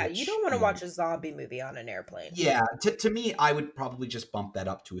 Which, you don't want to watch a zombie movie on an airplane. Yeah, to me, I would probably just bump that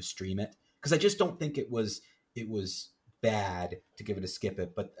up to a stream it, because I just don't think it was bad to give it a skip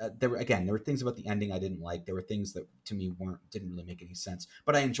it. But there were things about the ending I didn't like. There were things that to me didn't really make any sense.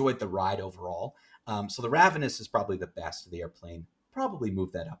 But I enjoyed the ride overall. So The Ravenous is probably the best of the airplane. Probably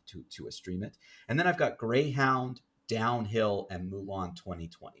move that up to a stream it. And then I've got Greyhound, Downhill, and Mulan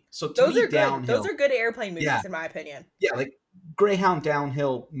 2020. So those are good. Those are good airplane movies, in my opinion. Yeah, like Greyhound,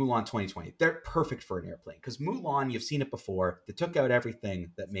 Downhill, Mulan 2020. They're perfect for an airplane, because Mulan, you've seen it before. They took out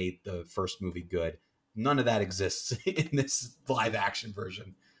everything that made the first movie good. None of that exists in this live action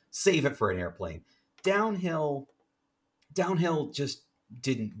version. Save it for an airplane. Downhill just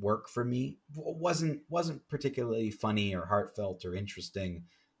didn't work for me. Wasn't particularly funny or heartfelt or interesting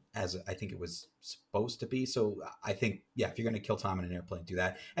as I think it was supposed to be. So I think, if you're going to kill time on an airplane, do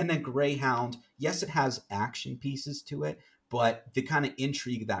that. And then Greyhound, yes, it has action pieces to it, but the kind of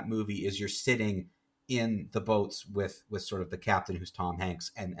intrigue of that movie is you're sitting in the boats with sort of the captain, who's Tom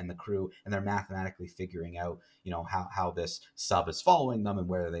Hanks, and the crew, and they're mathematically figuring out, you know, how this sub is following them and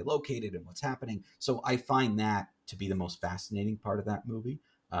where are they located and what's happening. So I find that to be the most fascinating part of that movie.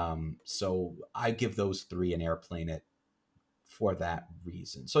 So I give those three an Airplane it for that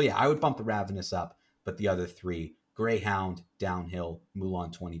reason. So yeah, I would bump the Ravenous up, but the other three, Greyhound, Downhill,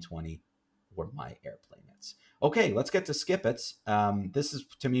 Mulan 2020, were my Airplane it's. Okay, let's get to Skip It's. This is,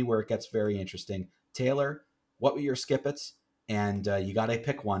 to me, where it gets very interesting. Taylor, what were your Skip It's? And you got to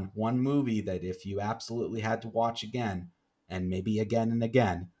pick one movie that if you absolutely had to watch again, and maybe again and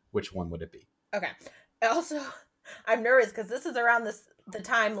again, which one would it be? Okay. Also, I'm nervous because this is around the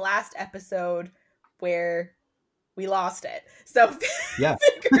time last episode where we lost it. So yeah,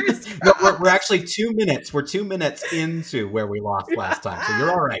 no, we're actually 2 minutes. We're 2 minutes into where we lost last time, so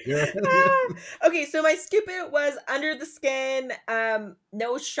you're all right. Okay, so my Skip It was Under the Skin.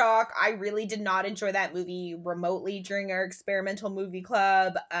 No shock, I really did not enjoy that movie remotely during our experimental movie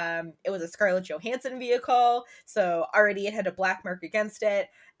club. It was a Scarlett Johansson vehicle, so already it had a black mark against it,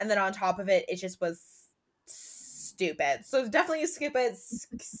 and then on top of it, it just was stupid. So definitely a Skip It,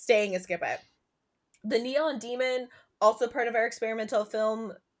 staying a Skip It. The Neon Demon, also part of our experimental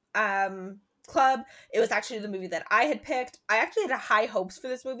film club. It was actually the movie that I had picked. I actually had high hopes for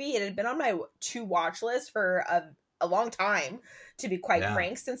this movie. It had been on my to watch list for a long time, to be quite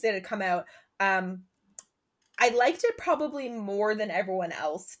frank, since it had come out. I liked it probably more than everyone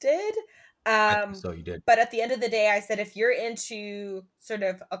else did. So you did. But at the end of the day, I said, if you're into sort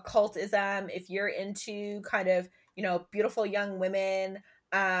of occultism, if you're into kind of, you know, beautiful young women,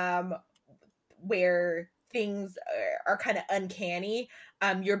 where things are kind of uncanny,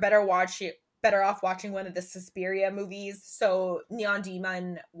 you're better off watching one of the Suspiria movies. So Neon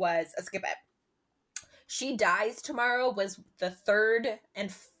Demon was a Skip It. She Dies Tomorrow was the third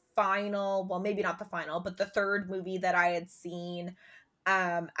and final, well, maybe not the final, but the third movie that I had seen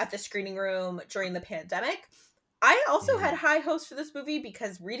at the screening room during the pandemic. I also had high hopes for this movie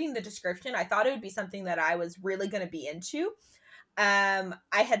because reading the description, I thought it would be something that I was really going to be into. I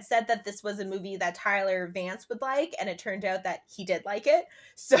had said that this was a movie that Tyler Vance would like, and it turned out that he did like it.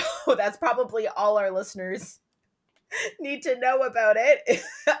 So that's probably all our listeners need to know about it.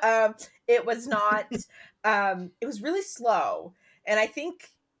 It was not, it was really slow. And I think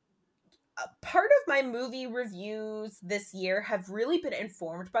part of my movie reviews this year have really been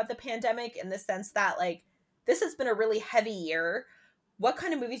informed by the pandemic, in the sense that, like, this has been a really heavy year. What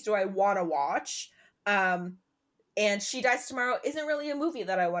kind of movies do I want to watch? And She Dies Tomorrow isn't really a movie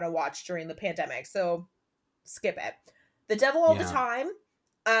that I want to watch during the pandemic, so skip it. The Devil All the Time.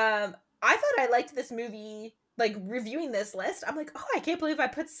 I thought I liked this movie. Like, reviewing this list, I'm like, oh, I can't believe I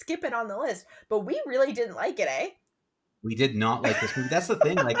put Skip It on the list. But we really didn't like it, eh? We did not like this movie. That's the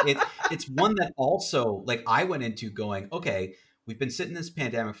thing. Like, it's one that also, like, I went into going, okay, we've been sitting in this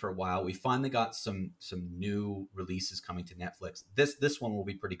pandemic for a while. We finally got some new releases coming to Netflix. This one will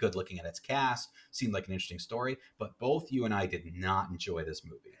be pretty good. Looking at its cast, seemed like an interesting story. But both you and I did not enjoy this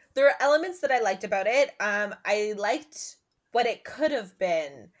movie. There are elements that I liked about it. I liked what it could have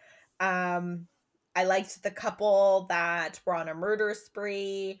been. I liked the couple that were on a murder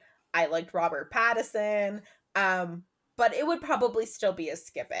spree. I liked Robert Pattinson. But it would probably still be a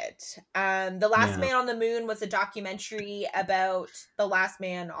Skip It. The Last Man on the Moon was a documentary about the last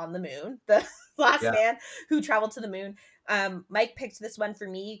man on the moon, the last man who traveled to the moon. Mike picked this one for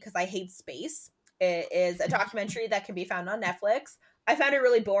me because I hate space. It is a documentary that can be found on Netflix. I found it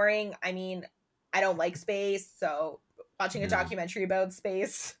really boring. I mean, I don't like space, so watching a documentary about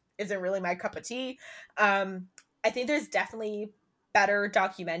space isn't really my cup of tea. I think there's definitely better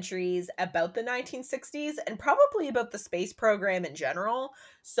documentaries about the 1960s and probably about the space program in general.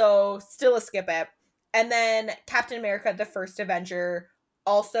 So still a Skip It. And then Captain America, the First Avenger,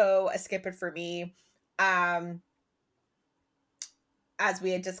 also a Skip It for me. As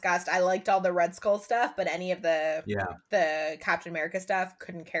we had discussed, I liked all the Red Skull stuff, but any of the Captain America stuff,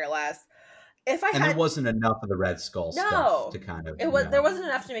 couldn't care less. There wasn't enough of the Red Skull stuff to kind of... There wasn't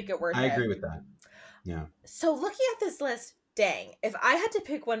enough to make it worth it. I agree with that. Yeah. So looking at this list, dang, if I had to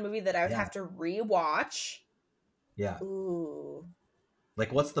pick one movie that I would have to rewatch. Yeah. Ooh.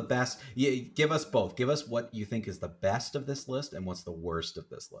 Like, what's the best? Give us both. Give us what you think is the best of this list and what's the worst of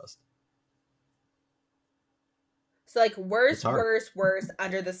this list. So, like, worst,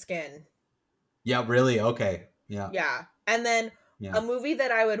 Under the Skin. Yeah, really? Okay. Yeah. Yeah. And then a movie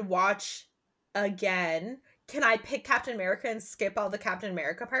that I would watch again. Can I pick Captain America and skip all the Captain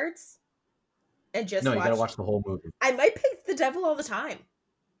America parts? And just you gotta watch the whole movie. I might pick The Devil All the Time.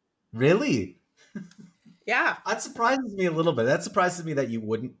 Really? Yeah. That surprises me a little bit. That surprises me that you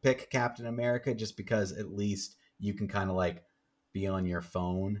wouldn't pick Captain America, just because at least you can kind of like be on your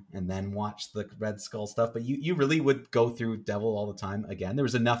phone and then watch the Red Skull stuff. But you really would go through Devil all the time again. There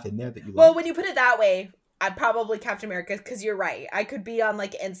was enough in there that you Well, liked. when you put it that way, I'd probably Captain America, because you're right. I could be on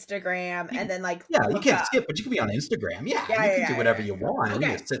like Instagram and then like Yeah, you look can't up. skip, but you can be on Instagram. Yeah, Yeah, you yeah, can do yeah, whatever yeah. you want. You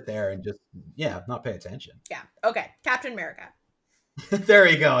Okay. can sit there and just not pay attention. Yeah. Okay. Captain America. There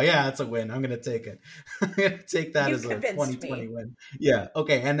you go. Yeah, it's a win. I'm gonna take it. I'm gonna take that You as a convinced 2020 me. win. Yeah.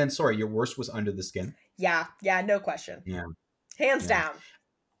 Okay. And then sorry, your worst was Under the Skin. Yeah. Yeah. No question. Yeah. Hands Yeah. down.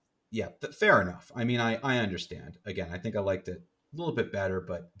 Yeah. Fair enough. I mean, I understand. Again, I think I liked it a little bit better,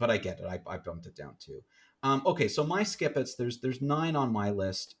 but I get it. I bumped it down too. Okay, so my skip it's there's 9 on my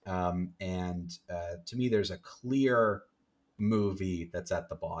list, and to me there's a clear movie that's at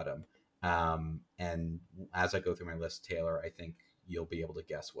the bottom. And as I go through my list, Taylor, I think you'll be able to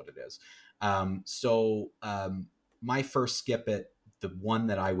guess what it is. My first skip it, the one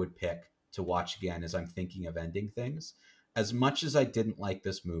that I would pick to watch again, is I'm thinking of ending things. As much as I didn't like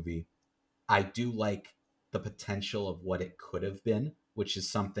this movie, I do like the potential of what it could have been, which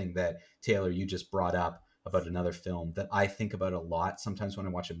is something that Taylor, you just brought up about another film that I think about a lot. Sometimes when I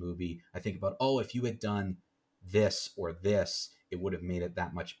watch a movie, I think about, oh, if you had done this or this, it would have made it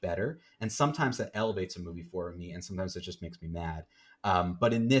that much better. And sometimes that elevates a movie for me, and sometimes it just makes me mad.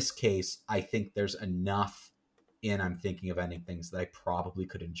 But in this case, I think there's enough in I'm thinking of ending things that I probably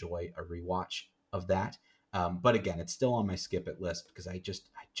could enjoy a rewatch of that. But again, it's still on my skip it list because I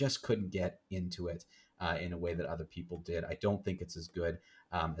just couldn't get into it in a way that other people did. I don't think it's as good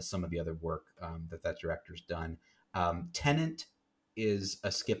as some of the other work that director's done. Tenet is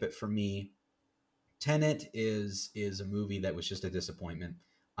a skip it for me. Tenet is a movie that was just a disappointment.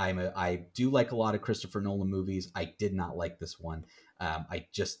 I do like a lot of Christopher Nolan movies. I did not like this one. I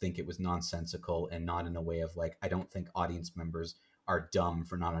just think it was nonsensical, and not in a way of like, I don't think audience members are dumb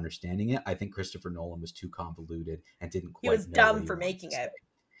for not understanding it. I think Christopher Nolan was too convoluted and didn't quite. He was know dumb what he for wanted making to say. it.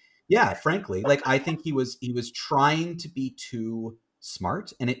 Yeah, frankly, like I think he was trying to be too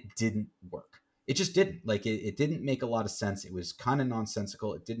smart, and it didn't work. It just didn't. Like it didn't make a lot of sense. It was kind of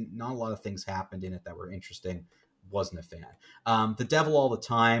nonsensical. It didn't. Not a lot of things happened in it that were interesting. Wasn't a fan. The Devil All the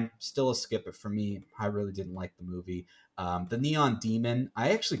Time, still a skip it for me. I really didn't like the movie. The Neon Demon,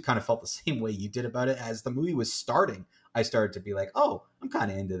 I actually kind of felt the same way you did about it. As the movie was starting, I started to be like, oh, I'm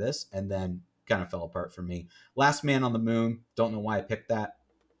kind of into this, and then kind of fell apart for me. Last Man on the Moon, don't know why I picked that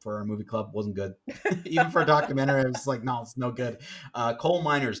for our movie club. Wasn't good. Even for a documentary, I was like, no, it's no good. Coal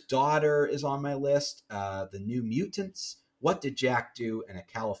Miner's Daughter is on my list. The New Mutants, What Did Jack Do, and A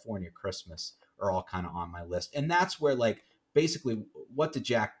California Christmas are all kind of on my list. And that's where, like, basically, What Did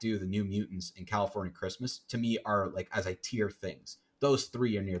Jack Do, The New Mutants, and California Christmas, to me, are like, as I tier things, those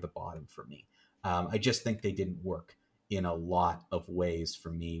 3 are near the bottom for me. I just think they didn't work in a lot of ways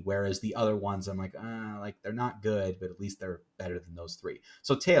for me. Whereas the other ones, I'm like they're not good, but at least they're better than those 3.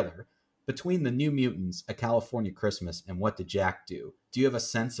 So Taylor, between The New Mutants, A California Christmas, and What Did Jack Do you have a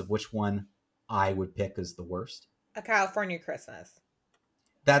sense of which one I would pick as the worst? A California Christmas.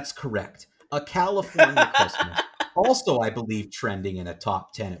 That's correct. A California Christmas. Also, I believe trending in a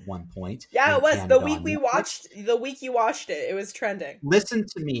top 10 at one point. Yeah, it was. Canada The week we watched, the week you watched it, it was trending. Listen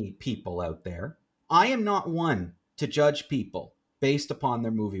to me, people out there. I am not one to judge people based upon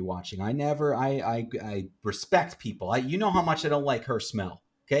their movie watching. I respect people. You know how much I don't like her smell.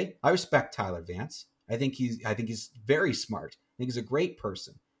 Okay? I respect Tyler Vance. I think he's very smart. I think he's a great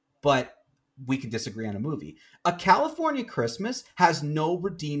person. But we can disagree on a movie. A California Christmas has no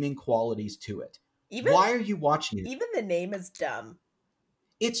redeeming qualities to it. Why are you watching it? Even the name is dumb.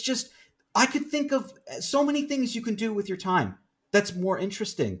 It's just, I could think of so many things you can do with your time that's more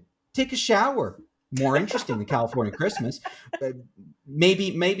interesting. Take a shower. More interesting than California Christmas.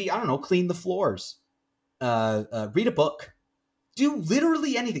 Maybe I don't know, clean the floors. Read a book. Do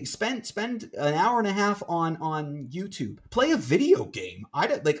literally anything. Spend an hour and a half on YouTube. Play a video game.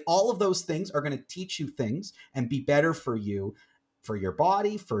 Like all of those things are going to teach you things and be better for you, for your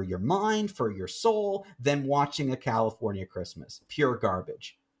body, for your mind, for your soul, than watching A California Christmas. Pure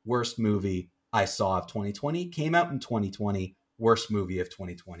garbage. Worst movie I saw of 2020. Came out in 2020. Worst movie of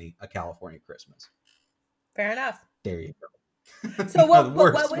 2020. A California Christmas. Fair enough. There you go. So did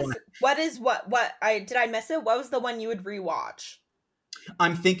I miss it? What was the one you would rewatch?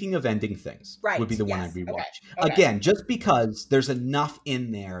 I'm thinking of Ending Things. Right. Would be the one I'd rewatch. Okay. Again, just because there's enough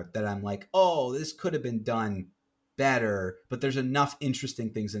in there that I'm like, oh, this could have been done better, but there's enough interesting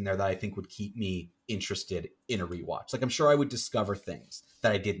things in there that I think would keep me interested in a rewatch. Like I'm sure I would discover things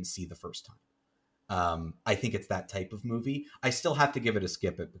that I didn't see the first time. I think it's that type of movie. I still have to give it a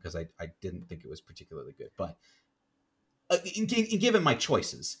skip it because I didn't think it was particularly good. But given my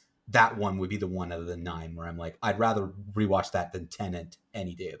choices, that one would be the one out of the 9 where I'm like, I'd rather rewatch that than Tenet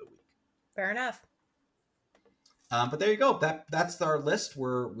any day of the week. Fair enough. But there you go. That's our list.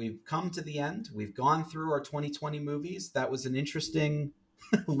 We've come to the end. We've gone through our 2020 movies. That was an interesting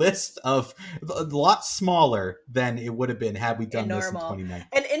list of a lot smaller than it would have been had we done this in 2019.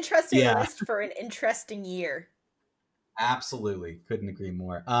 An interesting list for an interesting year. Absolutely. Couldn't agree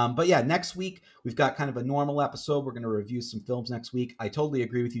more. But yeah, next week, we've got kind of a normal episode. We're going to review some films next week. I totally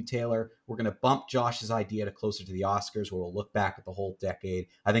agree with you, Taylor. We're going to bump Josh's idea to closer to the Oscars, where we'll look back at the whole decade.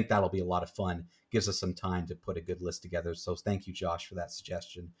 I think that'll be a lot of fun. Gives us some time to put a good list together. So thank you, Josh, for that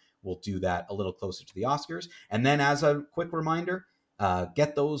suggestion. We'll do that a little closer to the Oscars. And then as a quick reminder,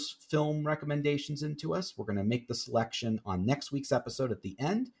 get those film recommendations into us. We're going to make the selection on next week's episode at the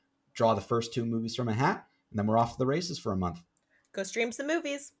end, draw the first 2 movies from a hat, and then we're off to the races for a month. Go stream some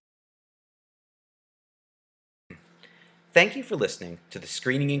movies. Thank you for listening to the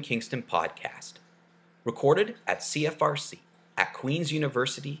Screening in Kingston podcast, recorded at CFRC at Queen's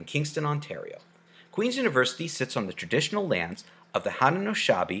University in Kingston, Ontario. Queen's University sits on the traditional lands of the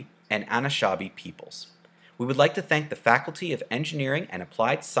Haudenosaunee and Anishinaabe peoples. We would like to thank the Faculty of Engineering and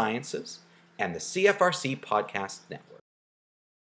Applied Sciences and the CFRC Podcast Network.